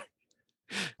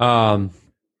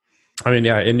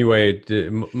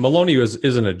 Inoue, Maloney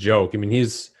isn't a joke. I mean,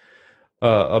 he's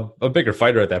a bigger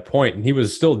fighter at that point, and he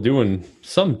was still doing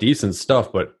some decent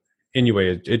stuff, but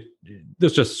Inoue,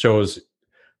 this just shows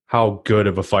how good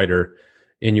of a fighter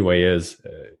Inoue is.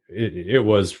 It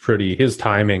was pretty. His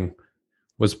timing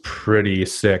was pretty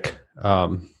sick.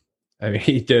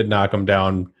 He did knock him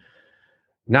down.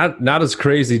 Not as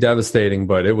crazy devastating,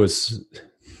 but it was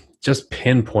just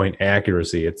pinpoint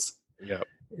accuracy. It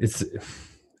was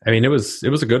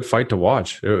a good fight to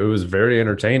watch. It was very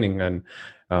entertaining, and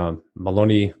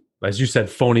Maloney, as you said,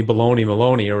 phony baloney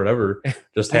Maloney or whatever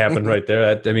just happened right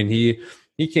there.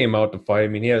 He came out to fight. I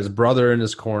mean, he had his brother in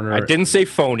his corner. I didn't say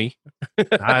phony.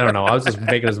 I don't know. I was just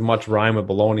making as much rhyme with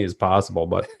baloney as possible.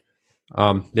 But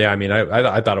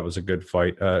I thought it was a good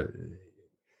fight.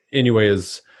 Inoue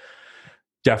is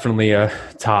definitely a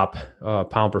top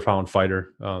pound per pound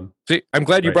fighter. See, I'm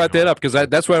glad you brought that up because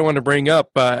that's what I wanted to bring up.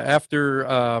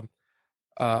 After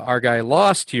our guy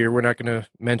lost here, we're not going to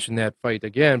mention that fight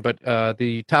again, but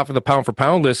the top of the pound for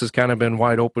pound list has kind of been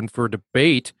wide open for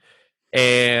debate.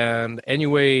 And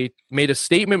Inoue made a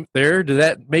statement there. Did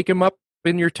that make him up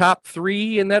in your top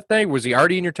 3 in that thing? Was he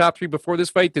already in your top 3 before this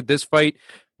fight? Did this fight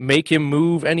make him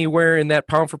move anywhere in that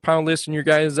pound for pound list in your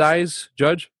guys' eyes?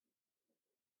 Judge,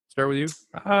 start with you.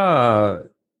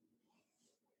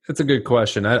 It's a good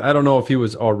question. I don't know if he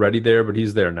was already there, but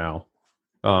he's there now.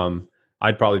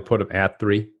 I'd probably put him at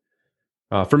 3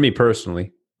 for me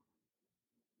personally.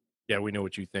 Yeah, we know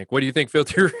what you think. What do you think,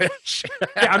 Filthy Rich?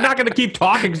 Yeah, I'm not going to keep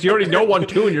talking because you already know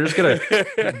 1-2, and you're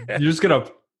just gonna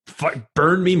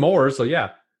burn me more. So yeah.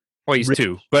 Well, he's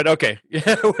 2, but okay.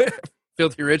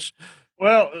 Filthy Rich.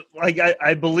 Well,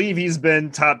 I believe he's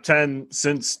been top 10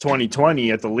 since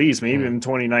 2020 at the least. Maybe in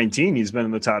 2019 he's been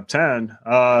in the top 10.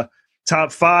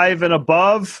 Top 5 and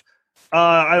above.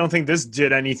 I don't think this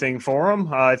did anything for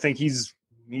him. I think he's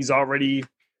already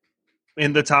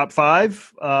in the top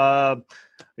 5.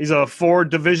 He's a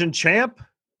 4-division champ.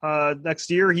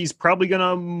 Next year, he's probably going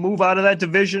to move out of that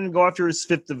division and go after his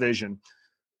 5th division.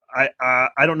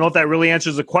 I don't know if that really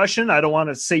answers the question. I don't want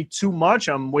to say too much.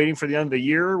 I'm waiting for the end of the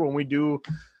year when we do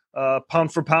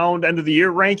pound for pound end of the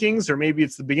year rankings, or maybe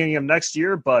it's the beginning of next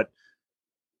year. But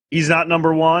he's not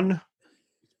number 1.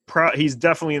 He's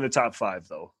definitely in the top 5,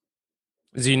 though.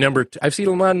 Is he number? I've seen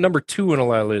him on number 2 in a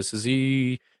lot of lists.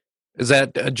 Is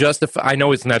that justified? I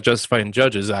know it's not justified in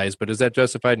judges' eyes, but is that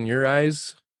justified in your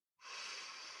eyes?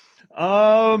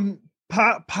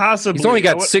 Possibly. He's only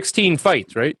got 16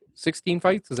 fights, right? 16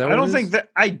 fights? Is that what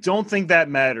I don't think that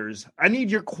matters. I need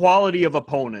your quality of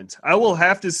opponent. I will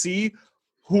have to see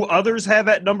who others have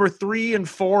at number 3 and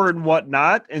 4 and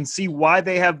whatnot, and see why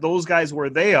they have those guys where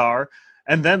they are,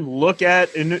 and then look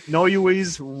at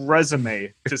Inouye's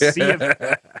resume to see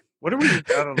if what are we? I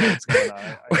don't know what's going on.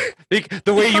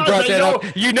 The way you brought that up,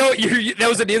 that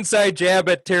was an inside jab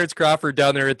at Terrence Crawford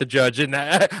down there at the judge, and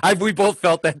we both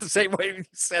felt that the same way you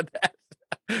said that.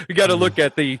 We got to look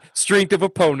at the strength of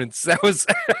opponents. That was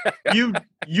you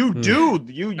do,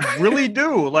 you really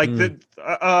do. Like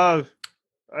I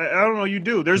don't know, you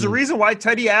do. There's a reason why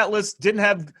Teddy Atlas didn't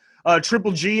have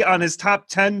Triple G on his top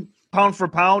 10 pound for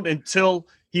pound until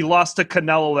he lost to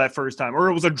Canelo that first time, or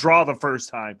it was a draw the first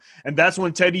time. And that's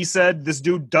when Teddy said this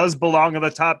dude does belong in the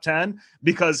top 10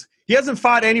 because he hasn't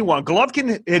fought anyone.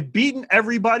 Golovkin had beaten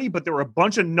everybody, but there were a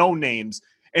bunch of no names,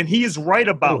 and he is right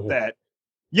about that.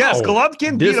 Yes,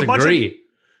 Golovkin beat a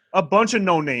bunch of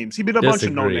no names. He beat a bunch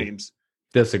of no names.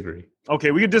 Disagree.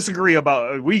 Okay, we can disagree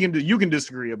about you can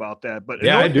disagree about that, but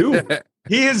yeah, I do.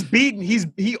 He is beaten.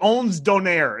 He owns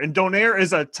Donaire, and Donaire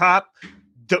is a top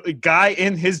guy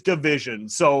in his division.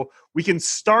 So we can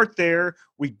start there.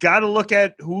 We got to look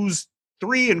at who's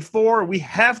 3 and 4. We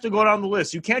have to go down the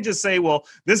list. You can't just say, well,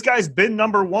 this guy's been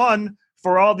number 1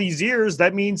 for all these years.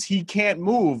 That means he can't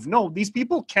move. No, these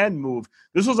people can move.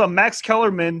 This was a Max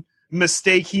Kellerman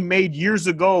mistake he made years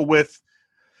ago with,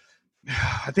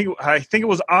 I think it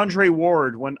was Andre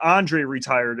Ward when Andre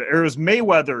retired. Or it was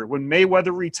Mayweather when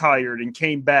Mayweather retired and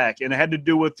came back. And it had to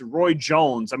do with Roy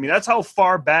Jones. I mean, that's how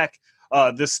far back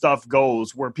this stuff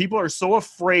goes, where people are so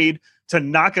afraid to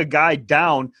knock a guy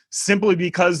down simply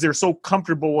because they're so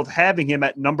comfortable with having him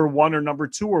at number 1 or number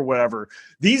 2 or whatever.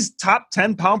 These top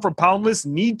 10 pound for pound lists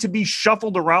need to be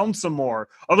shuffled around some more.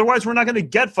 Otherwise, we're not going to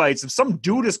get fights. If some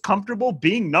dude is comfortable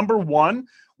being number 1,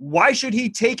 why should he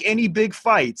take any big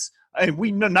fights? And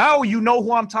now you know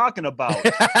who I'm talking about.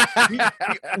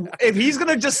 If he's going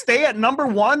to just stay at number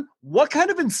 1, what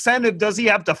kind of incentive does he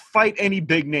have to fight any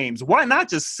big names? Why not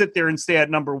just sit there and stay at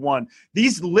number 1?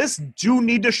 These lists do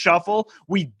need to shuffle.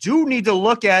 We do need to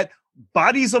look at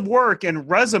bodies of work and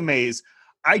resumes.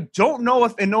 I don't know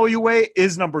if Inoue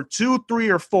is number 2, 3,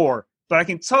 or 4, but I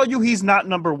can tell you he's not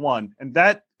number 1. And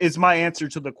that is my answer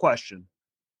to the question.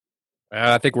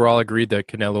 I think we're all agreed that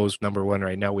Canelo is number 1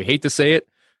 right now. We hate to say it,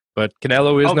 but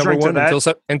Canelo is number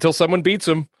 1 until someone beats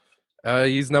him.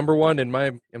 He's number 1 in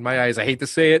my eyes. I hate to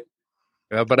say it,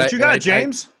 but you got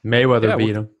James? Mayweather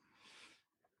beat him.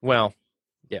 Well,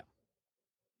 yeah.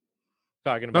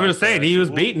 Talking about. I'm just saying he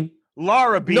was beaten.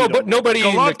 Lara beat him. But nobody.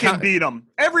 Golovkin beat him.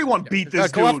 Everyone beat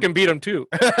this dude. Golovkin beat him too.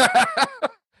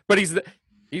 But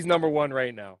he's number 1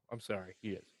 right now. I'm sorry,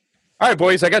 he is. All right,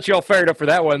 boys, I got you all fired up for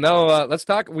that one. Now, let's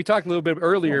talk. We talked a little bit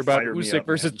earlier about Usyk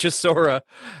versus Chisora.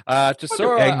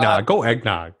 Eggnog. Go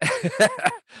eggnog.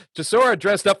 Chisora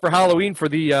dressed up for Halloween for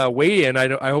the weigh-in.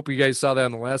 I hope you guys saw that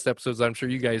in the last episodes. I'm sure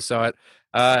you guys saw it.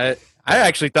 I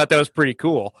actually thought that was pretty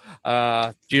cool.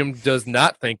 Jim does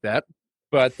not think that,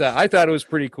 but I thought it was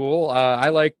pretty cool. I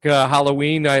like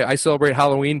Halloween. I celebrate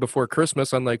Halloween before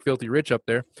Christmas, unlike Filthy Rich up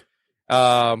there.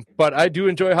 But I do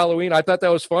enjoy Halloween. I thought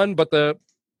that was fun, but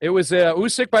it was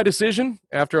Usyk by decision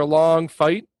after a long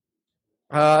fight.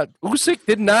 Usyk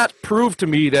did not prove to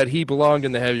me that he belonged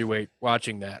in the heavyweight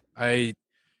watching that. I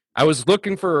was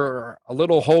looking for a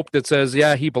little hope that says,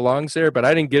 yeah, he belongs there, but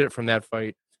I didn't get it from that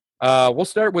fight. We'll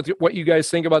start with what you guys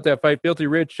think about that fight. Filthy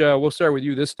Rich, we'll start with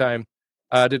you this time.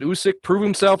 Did Usyk prove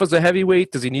himself as a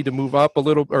heavyweight? Does he need to move up a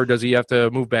little, or does he have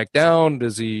to move back down?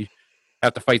 Does he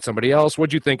have to fight somebody else?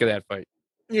 What'd you think of that fight?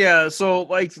 Yeah, so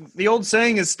like the old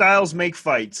saying is styles make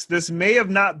fights. This may have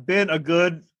not been a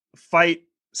good fight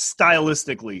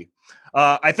stylistically.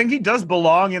 I think he does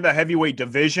belong in the heavyweight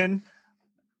division.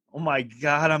 Oh my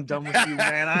God, I'm done with you,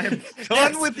 man. I'm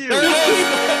done with you.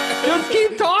 Just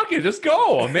keep talking. Just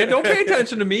go, man. Don't pay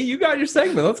attention to me. You got your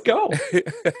segment. Let's go.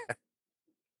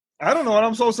 I don't know what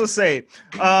I'm supposed to say.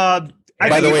 By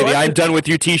the way, the I'm Done With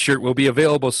You t-shirt will be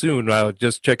available soon.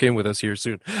 Just check in with us here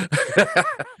soon.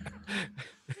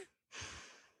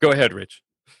 Go ahead, Rich.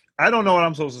 I don't know what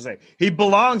I'm supposed to say. He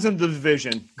belongs in the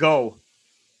division. Go.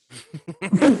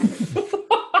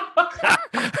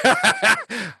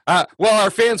 Well, our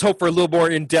fans hope for a little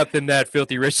more in-depth than that,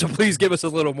 Filthy Rich, so please give us a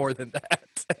little more than that.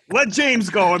 Let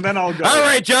James go, and then I'll go. All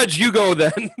right, Judge, you go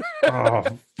then. Oh,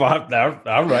 fuck.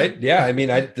 All right. Yeah, I mean,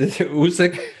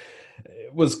 Usyk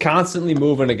was constantly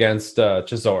moving against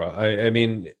Chisora. I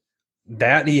mean,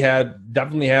 that he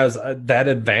definitely has that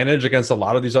advantage against a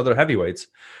lot of these other heavyweights.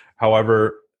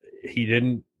 However, he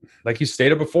didn't, like you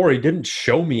stated before, he didn't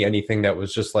show me anything that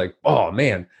was just like, oh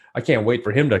man, I can't wait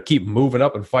for him to keep moving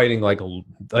up and fighting like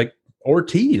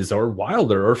Ortiz or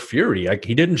Wilder or Fury. Like,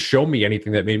 he didn't show me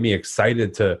anything that made me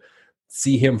excited to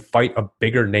see him fight a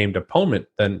bigger named opponent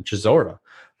than Chisora.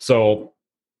 So,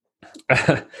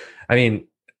 I mean,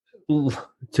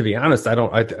 to be honest, I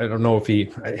don't know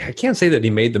if I can't say that he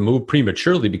made the move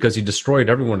prematurely because he destroyed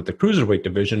everyone at the cruiserweight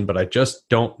division, but I just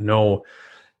don't know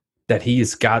that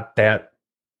he's got that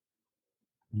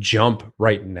jump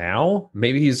right now.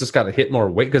 Maybe he's just got to hit more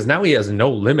weight because now he has no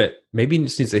limit. Maybe he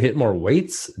just needs to hit more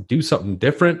weights, do something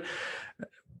different.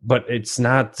 But it's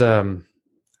not. I'm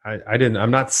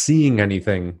not seeing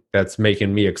anything that's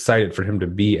making me excited for him to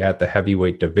be at the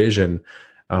heavyweight division,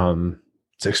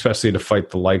 especially to fight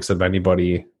the likes of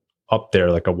anybody up there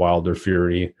like a Wilder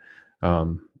Fury,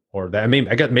 or that. I mean,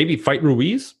 I got maybe fight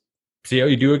Ruiz. See how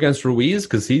you do against Ruiz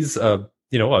because he's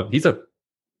he's a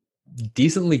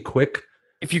decently quick.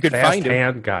 If you could find him,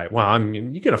 hand guy. Well, I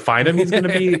mean, you're gonna find him. He's gonna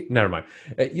be. Never mind.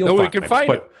 Nobody can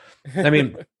find him. I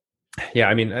mean, yeah.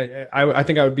 I mean, I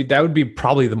think that would be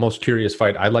probably the most curious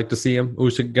fight I'd like to see him.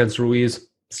 Usyk against Ruiz.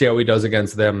 See how he does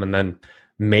against them, and then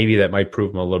maybe that might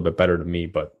prove him a little bit better to me.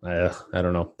 But I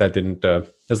don't know. That didn't.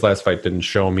 His last fight didn't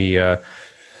show me.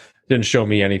 Didn't show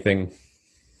me anything.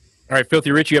 All right, Filthy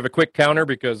Rich, you have a quick counter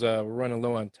because we're running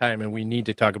low on time, and we need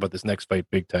to talk about this next fight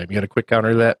big time. You got a quick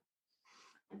counter to that?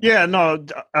 Yeah, no,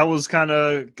 I was kind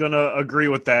of going to agree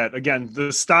with that. Again,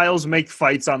 the styles make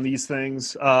fights on these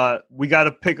things. We got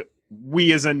to pick,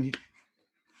 we as in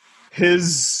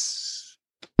his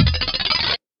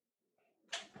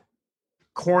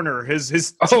corner,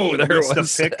 his team there gets it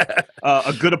was. to pick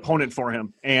a good opponent for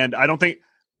him. And I don't think,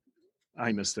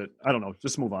 I missed it. I don't know.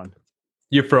 Just move on.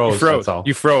 You froze. That's all.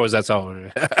 You froze. That's all.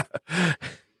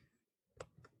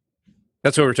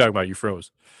 That's what we're talking about. You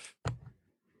froze.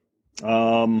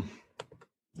 All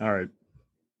right.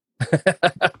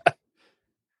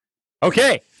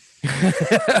 Okay.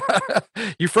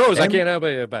 You froze. I can't help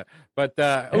it. But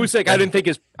Usyk, I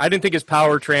didn't think his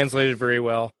power translated very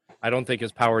well. I don't think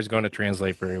his power is going to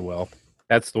translate very well.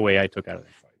 That's the way I took out of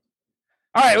that fight.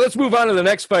 All right, let's move on to the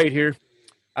next fight here.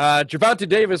 Gervonta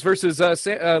Davis versus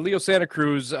Leo Santa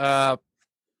Cruz.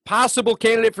 Possible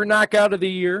candidate for knockout of the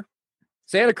year.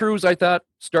 Santa Cruz, I thought,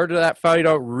 started that fight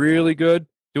out really good,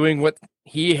 doing what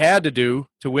he had to do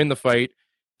to win the fight,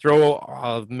 throw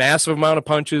a massive amount of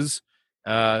punches,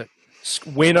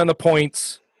 win on the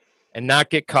points, and not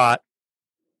get caught.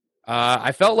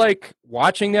 I felt like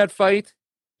watching that fight,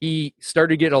 he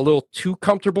started to get a little too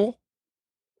comfortable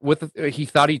with. He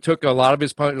thought he took a lot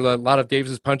of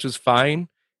Davis's punches fine,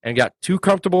 and got too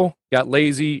comfortable, got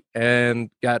lazy,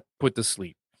 and got put to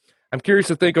sleep. I'm curious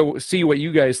to see what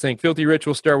you guys think. Filthy Rich,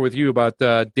 we'll start with you about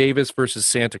Davis versus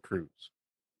Santa Cruz.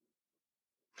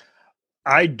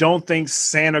 I don't think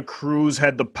Santa Cruz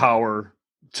had the power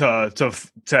to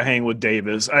hang with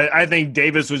Davis. I think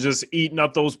Davis was just eating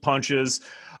up those punches.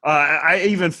 I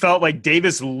even felt like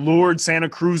Davis lured Santa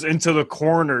Cruz into the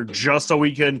corner just so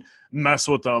he could mess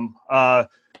with them.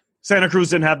 Santa Cruz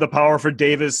didn't have the power for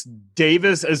Davis.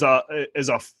 Davis is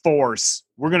a force.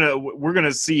 We're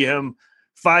gonna see him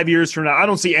 5 years from now. I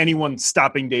don't see anyone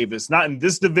stopping Davis, not in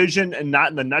this division and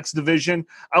not in the next division.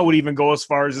 I would even go as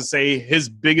far as to say his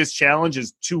biggest challenge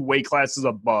is 2 weight classes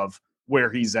above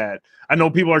where he's at. I know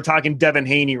people are talking Devin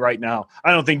Haney right now.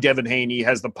 I don't think Devin Haney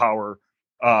has the power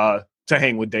to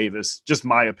hang with Davis. Just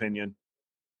my opinion.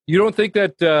 You don't think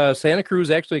that Santa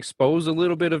Cruz actually exposed a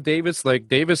little bit of Davis? Like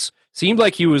Davis seemed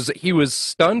like he was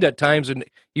stunned at times, and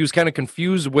he was kind of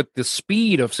confused with the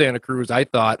speed of Santa Cruz, I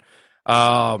thought.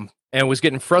 And was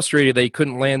getting frustrated that he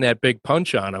couldn't land that big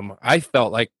punch on him. I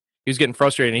felt like he was getting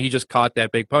frustrated, and he just caught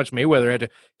that big punch. Mayweather had to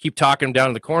keep talking him down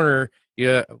in the corner.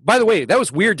 Yeah. By the way, that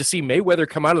was weird to see Mayweather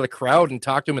come out of the crowd and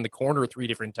talk to him in the corner 3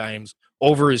 different times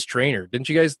over his trainer. Didn't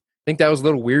you guys think that was a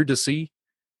little weird to see?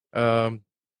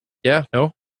 Yeah,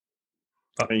 no?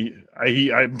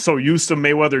 I'm so used to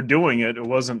Mayweather doing it. It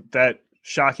wasn't that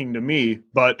shocking to me.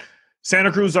 But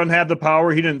Santa Cruz doesn't have the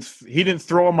power. He didn't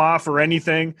throw him off or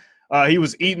anything. He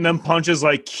was eating them punches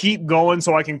like, keep going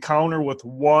so I can counter with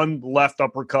one left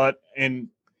uppercut. And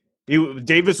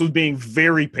Davis was being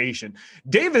very patient.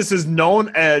 Gervonta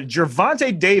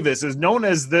Davis is known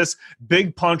as this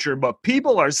big puncher, but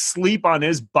people are asleep on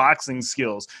his boxing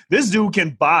skills. This dude can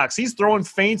box. He's throwing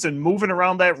feints and moving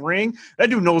around that ring. That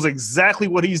dude knows exactly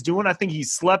what he's doing. I think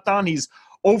he's slept on. He's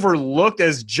overlooked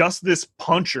as just this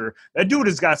puncher. That dude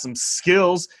has got some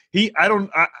skills.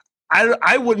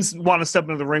 I wouldn't want to step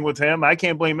into the ring with him. I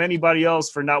can't blame anybody else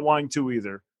for not wanting to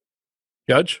either.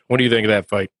 Judge, what do you think of that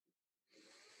fight?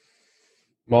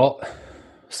 Well,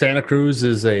 Santa Cruz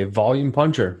is a volume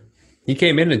puncher. He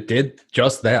came in and did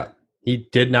just that. He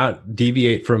did not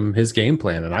deviate from his game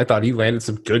plan, and I thought he landed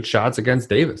some good shots against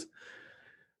Davis.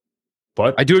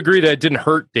 But I do agree that it didn't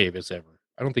hurt Davis ever.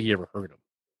 I don't think he ever hurt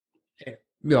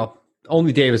him.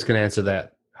 Only Davis can answer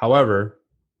that. However,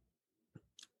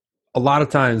 a lot of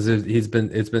times it's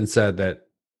been said that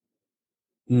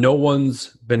no one's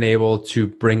been able to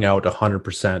bring out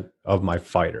 100% of my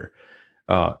fighter,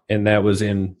 and that was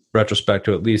in retrospect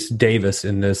to at least Davis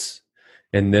in this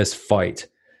fight.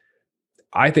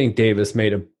 I think Davis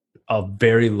made a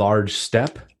very large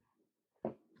step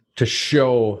to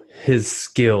show his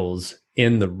skills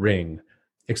in the ring,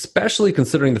 especially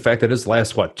considering the fact that his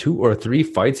last 2 or 3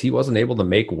 fights he wasn't able to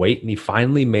make weight, and he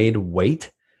finally made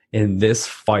weight in this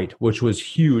fight, which was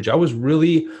huge. I was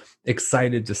really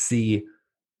excited to see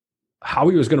how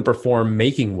he was going to perform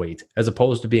making weight as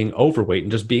opposed to being overweight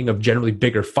and just being a generally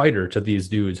bigger fighter to these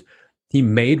dudes. He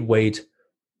made weight.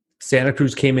 Santa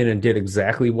Cruz came in and did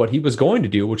exactly what he was going to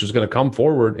do, which was going to come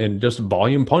forward and just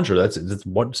volume puncher. That's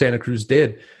what Santa Cruz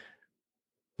did.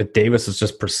 But Davis is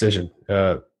just precision.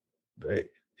 I'm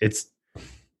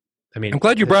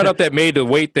glad you brought up that made to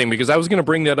weight thing, because I was going to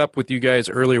bring that up with you guys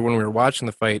earlier when we were watching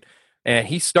the fight. And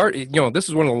he started, this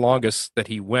is one of the longest that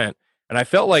he went. And I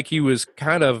felt like he was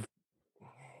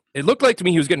it looked like to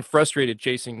me he was getting frustrated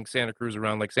chasing Santa Cruz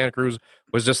around. Like Santa Cruz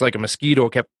was just like a mosquito,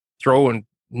 kept throwing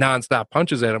nonstop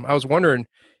punches at him. I was wondering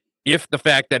if the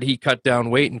fact that he cut down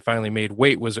weight and finally made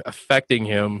weight was affecting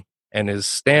him and his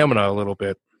stamina a little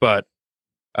bit. But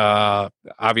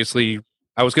obviously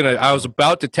I was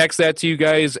about to text that to you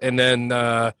guys, and then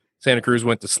Santa Cruz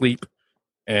went to sleep,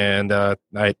 and I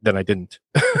didn't.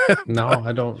 No,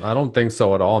 I don't think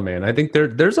so at all, man. I think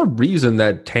there's a reason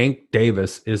that Tank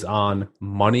Davis is on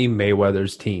Money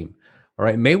Mayweather's team. All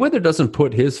right, Mayweather doesn't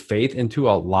put his faith into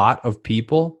a lot of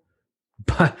people,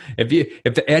 but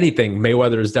if anything,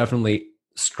 Mayweather is definitely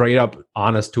straight up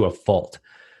honest to a fault.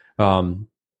 I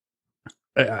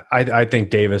think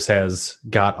Davis has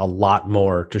got a lot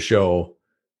more to show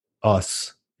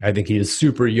us. I think he is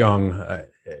super young.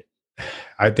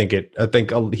 I think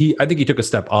he took a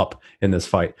step up in this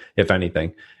fight, if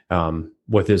anything,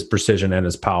 with his precision and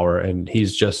his power. And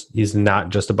he's not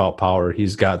just about power.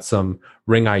 He's got some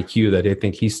ring IQ that I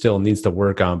think he still needs to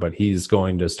work on, but he's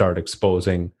going to start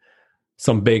exposing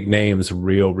some big names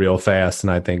real fast. And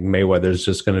I think Mayweather's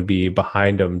just going to be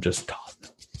behind him, just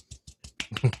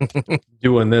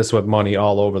doing this with money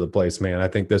all over the place, man. I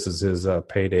think this is his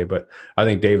payday, but I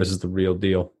think Davis is the real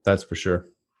deal. That's for sure.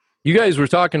 You guys were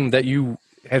talking that you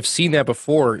have seen that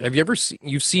before. Have you ever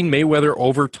you've seen Mayweather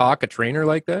over talk a trainer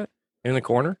like that in the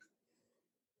corner?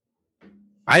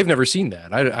 I've never seen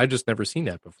that. I just never seen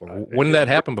that before. When did that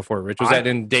happen before, Rich? Was that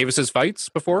in Davis's fights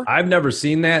before? I've never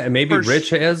seen that, and maybe Rich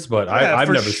has, but I've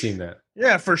never seen that.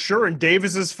 Yeah, for sure. In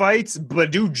Davis's fights,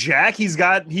 Badou Jack, he's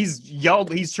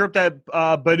chirped at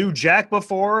Badou Jack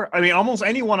before. I mean, almost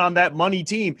anyone on that Money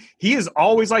team, he is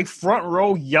always like front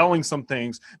row yelling some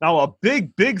things. Now, a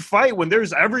big fight when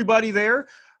there's everybody there,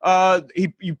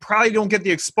 you probably don't get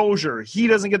the exposure. He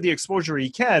doesn't get the exposure he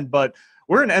can, but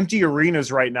we're in empty arenas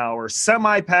right now, or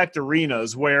semi-packed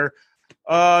arenas, where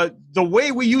the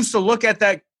way we used to look at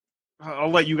that,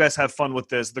 I'll let you guys have fun with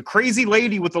this. The crazy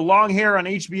lady with the long hair on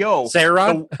HBO.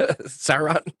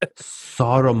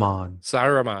 Saruman.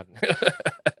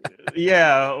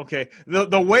 Yeah, okay.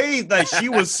 The way that she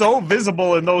was so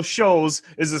visible in those shows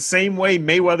is the same way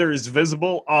Mayweather is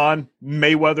visible on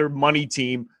Mayweather Money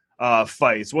team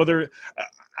fights. Whether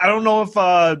I don't know if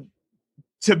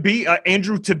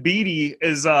Andrew Tabiti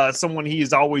is someone he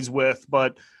is always with,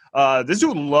 but this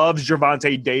dude loves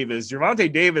Gervonta Davis.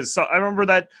 Gervonta Davis, I remember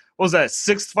that was that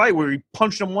 6th fight where he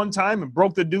punched him one time and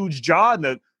broke the dude's jaw, and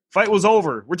the fight was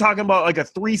over. We're talking about like a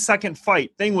 3-second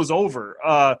fight. Thing was over.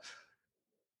 I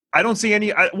don't see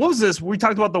any. What was this? We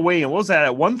talked about the weigh-in. What was that,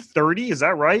 at 130? Is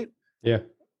that right? Yeah.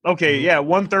 Okay, yeah,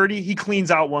 130. He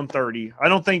cleans out 130. I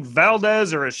don't think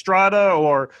Valdez or Estrada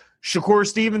or Shakur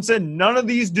Stevenson, none of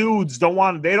these dudes don't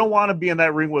want to be in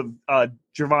that ring with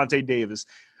Gervonta Davis.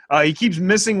 He keeps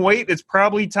missing weight. It's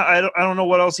probably time. I don't know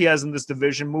what else he has in this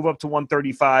division. Move up to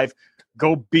 135.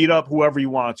 Go beat up whoever you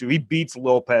want to. He beats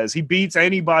Lopez. He beats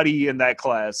anybody in that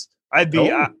class.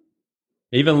 Even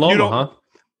Loma, huh?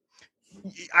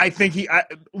 I think he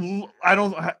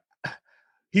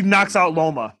knocks out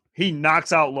Loma. He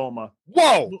knocks out Loma.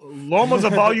 Whoa! Loma's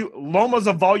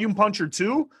a volume puncher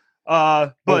too.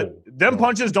 But them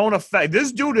punches don't affect.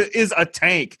 This dude is a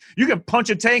tank. You can punch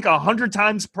a tank 100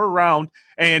 times per round,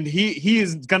 and he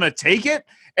is gonna take it,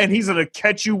 and he's gonna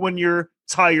catch you when you're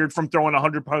tired from throwing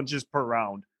 100 punches per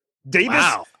round. Davis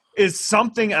is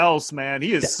something else, man.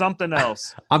 He is something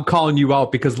else. I'm calling you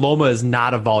out because Loma is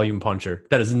not a volume puncher.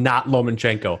 That is not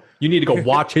Lomachenko. You need to go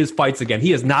watch his fights again.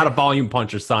 He is not a volume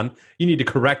puncher, son. You need to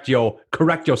correct your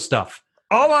stuff.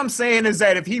 All I'm saying is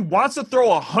that if he wants to throw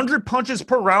 100 punches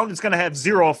per round, it's going to have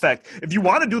zero effect. If you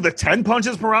want to do the 10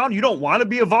 punches per round, you don't want to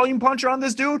be a volume puncher on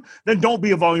this dude, then don't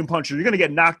be a volume puncher. You're going to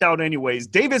get knocked out anyways.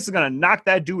 Davis is going to knock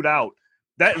that dude out.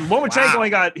 That Lomachenko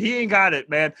ain't got it,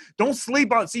 man. Don't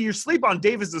sleep on. See, you sleep on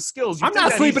Davis's skills. I'm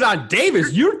not sleeping on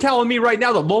Davis. You're telling me right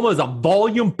now that Loma is a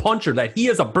volume puncher, that he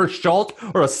is a Berchelt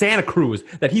or a Santa Cruz,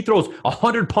 that he throws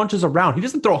 100 punches around. He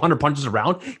doesn't throw 100 punches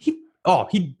around.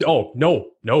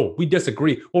 No, we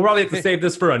disagree. We'll probably have to save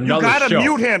this for another show. You gotta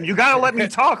mute him. You gotta let me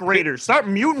talk, Raiders. Start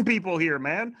muting people here,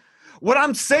 man. What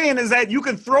I'm saying is that you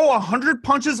can throw 100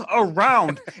 punches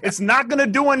around. It's not gonna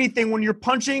do anything when you're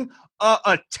punching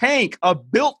a tank, a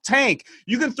built tank.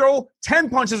 You can throw 10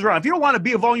 punches around. If you don't want to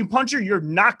be a volume puncher, you're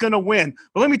not going to win.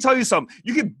 But let me tell you something.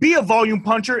 You can be a volume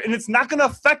puncher, and it's not going to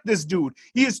affect this dude.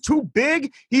 He is too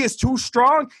big, he is too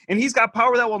strong, and he's got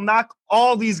power that will knock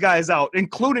all these guys out,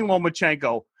 including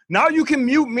Lomachenko. Now you can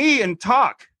mute me and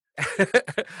talk.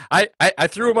 I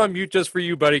threw him on mute just for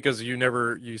you, buddy, because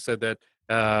you said that.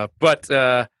 But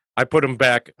I put him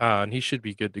back on. He should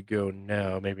be good to go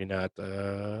now. Maybe not.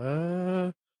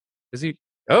 Is he?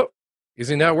 Oh, is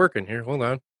he not working here? Hold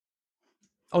on.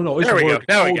 Oh, no. It's there we work.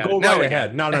 go. Now we go got right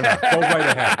ahead. No. Go right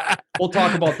ahead. We'll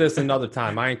talk about this another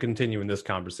time. I ain't continuing this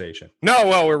conversation. No,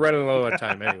 well, we're running low on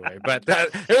time anyway. But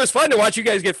it was fun to watch you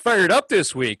guys get fired up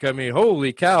this week. I mean,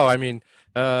 holy cow. I mean,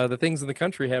 the things in the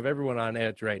country have everyone on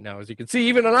edge right now. As you can see,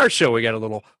 even on our show, we got a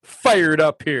little fired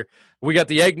up here. We got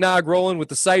the eggnog rolling with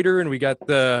the cider, and we got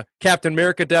the Captain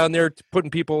America down there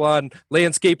putting people on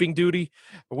landscaping duty.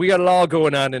 We got it all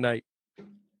going on tonight.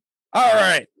 All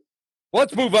right.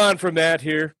 Let's move on from that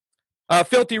here.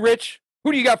 Filthy Rich,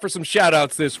 who do you got for some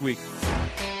shout-outs this week?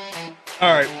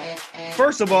 All right.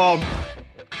 First of all,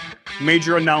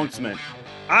 major announcement.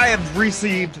 I have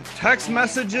received text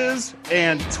messages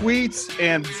and tweets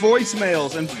and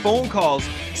voicemails and phone calls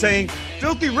saying,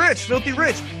 Filthy Rich,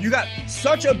 you got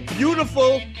such a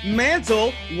beautiful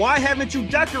mantle. Why haven't you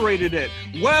decorated it?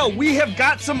 Well, we have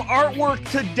got some artwork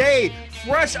today,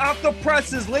 fresh off the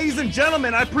presses. Ladies and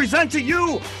gentlemen, I present to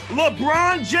you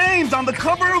LeBron James on the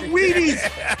cover of Wheaties.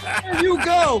 There you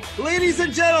go. Ladies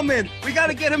and gentlemen, we got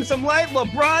to get him some light.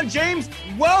 LeBron James,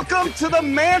 welcome to the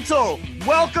mantle.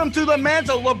 Welcome to the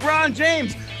mantle, LeBron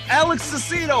James. Alex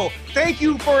Cicito, thank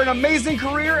you for an amazing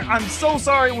career. I'm so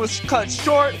sorry it was cut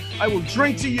short. I will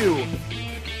drink to you.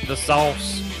 The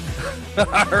sauce. All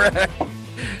right.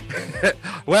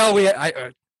 Well,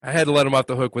 I had to let him off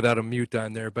the hook without a mute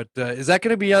on there, but is that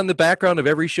going to be on the background of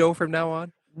every show from now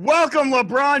on? Welcome,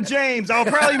 LeBron James. I'll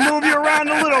probably move you around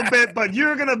a little bit, but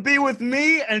you're going to be with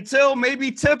me until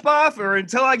maybe tip-off or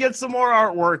until I get some more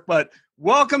artwork. But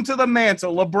welcome to the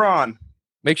mantle, LeBron.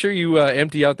 Make sure you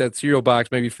empty out that cereal box.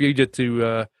 Maybe feed it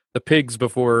to the pigs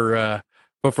before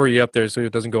you up there so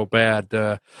it doesn't go bad.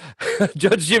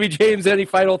 Judge Jimmy James, any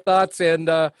final thoughts? And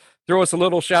throw us a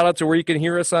little shout-out to where you can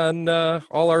hear us on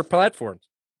all our platforms.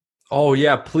 Oh,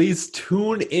 yeah. Please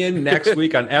tune in next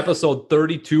week on episode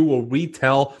 32 where we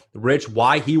tell Rich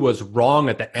why he was wrong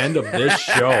at the end of this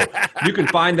show. You can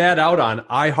find that out on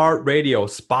iHeartRadio,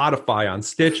 Spotify, on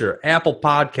Stitcher, Apple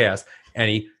Podcasts,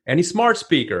 any smart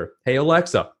speaker. Hey,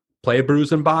 Alexa, play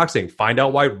Brews and Boxing. Find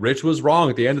out why Rich was wrong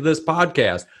at the end of this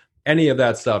podcast. Any of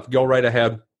that stuff, go right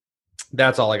ahead.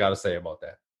 That's all I got to say about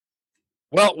that.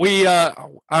 Well, we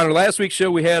on our last week's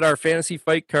show, we had our fantasy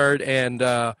fight card, and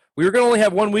we were going to only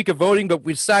have 1 week of voting, but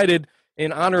we decided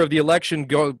in honor of the election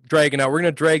dragging out, we're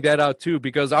going to drag that out too,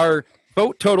 because our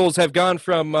vote totals have gone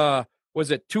from, was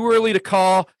it too early to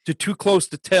call to too close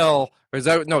to tell? Or is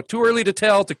that, no, too early to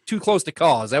tell to too close to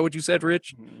call? Is that what you said,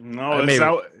 Rich? No,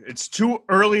 it's too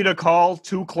early to call,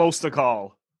 too close to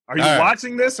call. Are you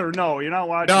watching this or no? You're not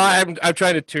watching. No, I'm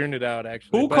trying to tune it out,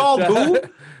 actually. Who called who?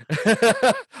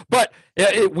 But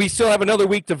we still have another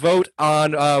week to vote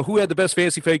on who had the best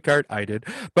fantasy fight card. I did.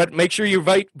 But make sure you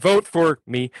vote for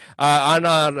me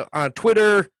on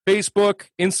Twitter, Facebook,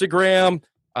 Instagram.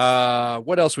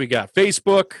 What else we got?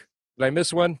 Facebook. Did I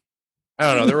miss one? I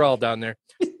don't know. They're all down there.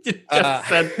 You just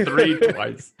said 3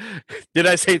 twice. Did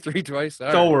I say 3 twice?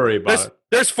 Don't worry about it.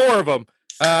 There's 4 of them.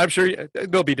 I'm sure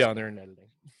they'll be down there in editing.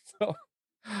 So,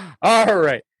 all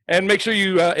right. And make sure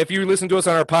you, if you listen to us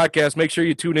on our podcast, make sure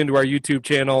you tune into our YouTube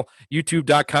channel,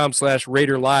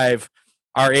 youtube.com/RaiderLive,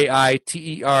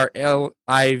 RAITERLIVE.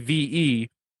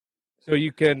 So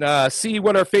you can see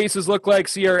what our faces look like,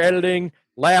 see our editing,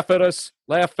 laugh at us,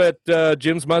 laugh at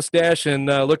Jim's mustache, and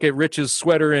look at Rich's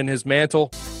sweater and his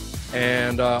mantle,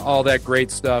 and all that great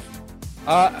stuff.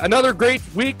 Another great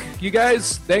week, you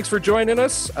guys. Thanks for joining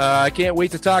us. I can't wait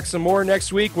to talk some more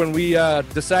next week when we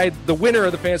decide the winner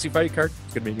of the fantasy fight card.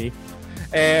 It's going to be me.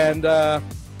 And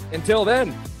Until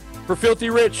then, for Filthy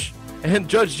Rich and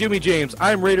Judge Jimmy James,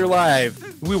 I'm Raider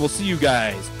Live. We will see you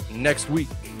guys next week.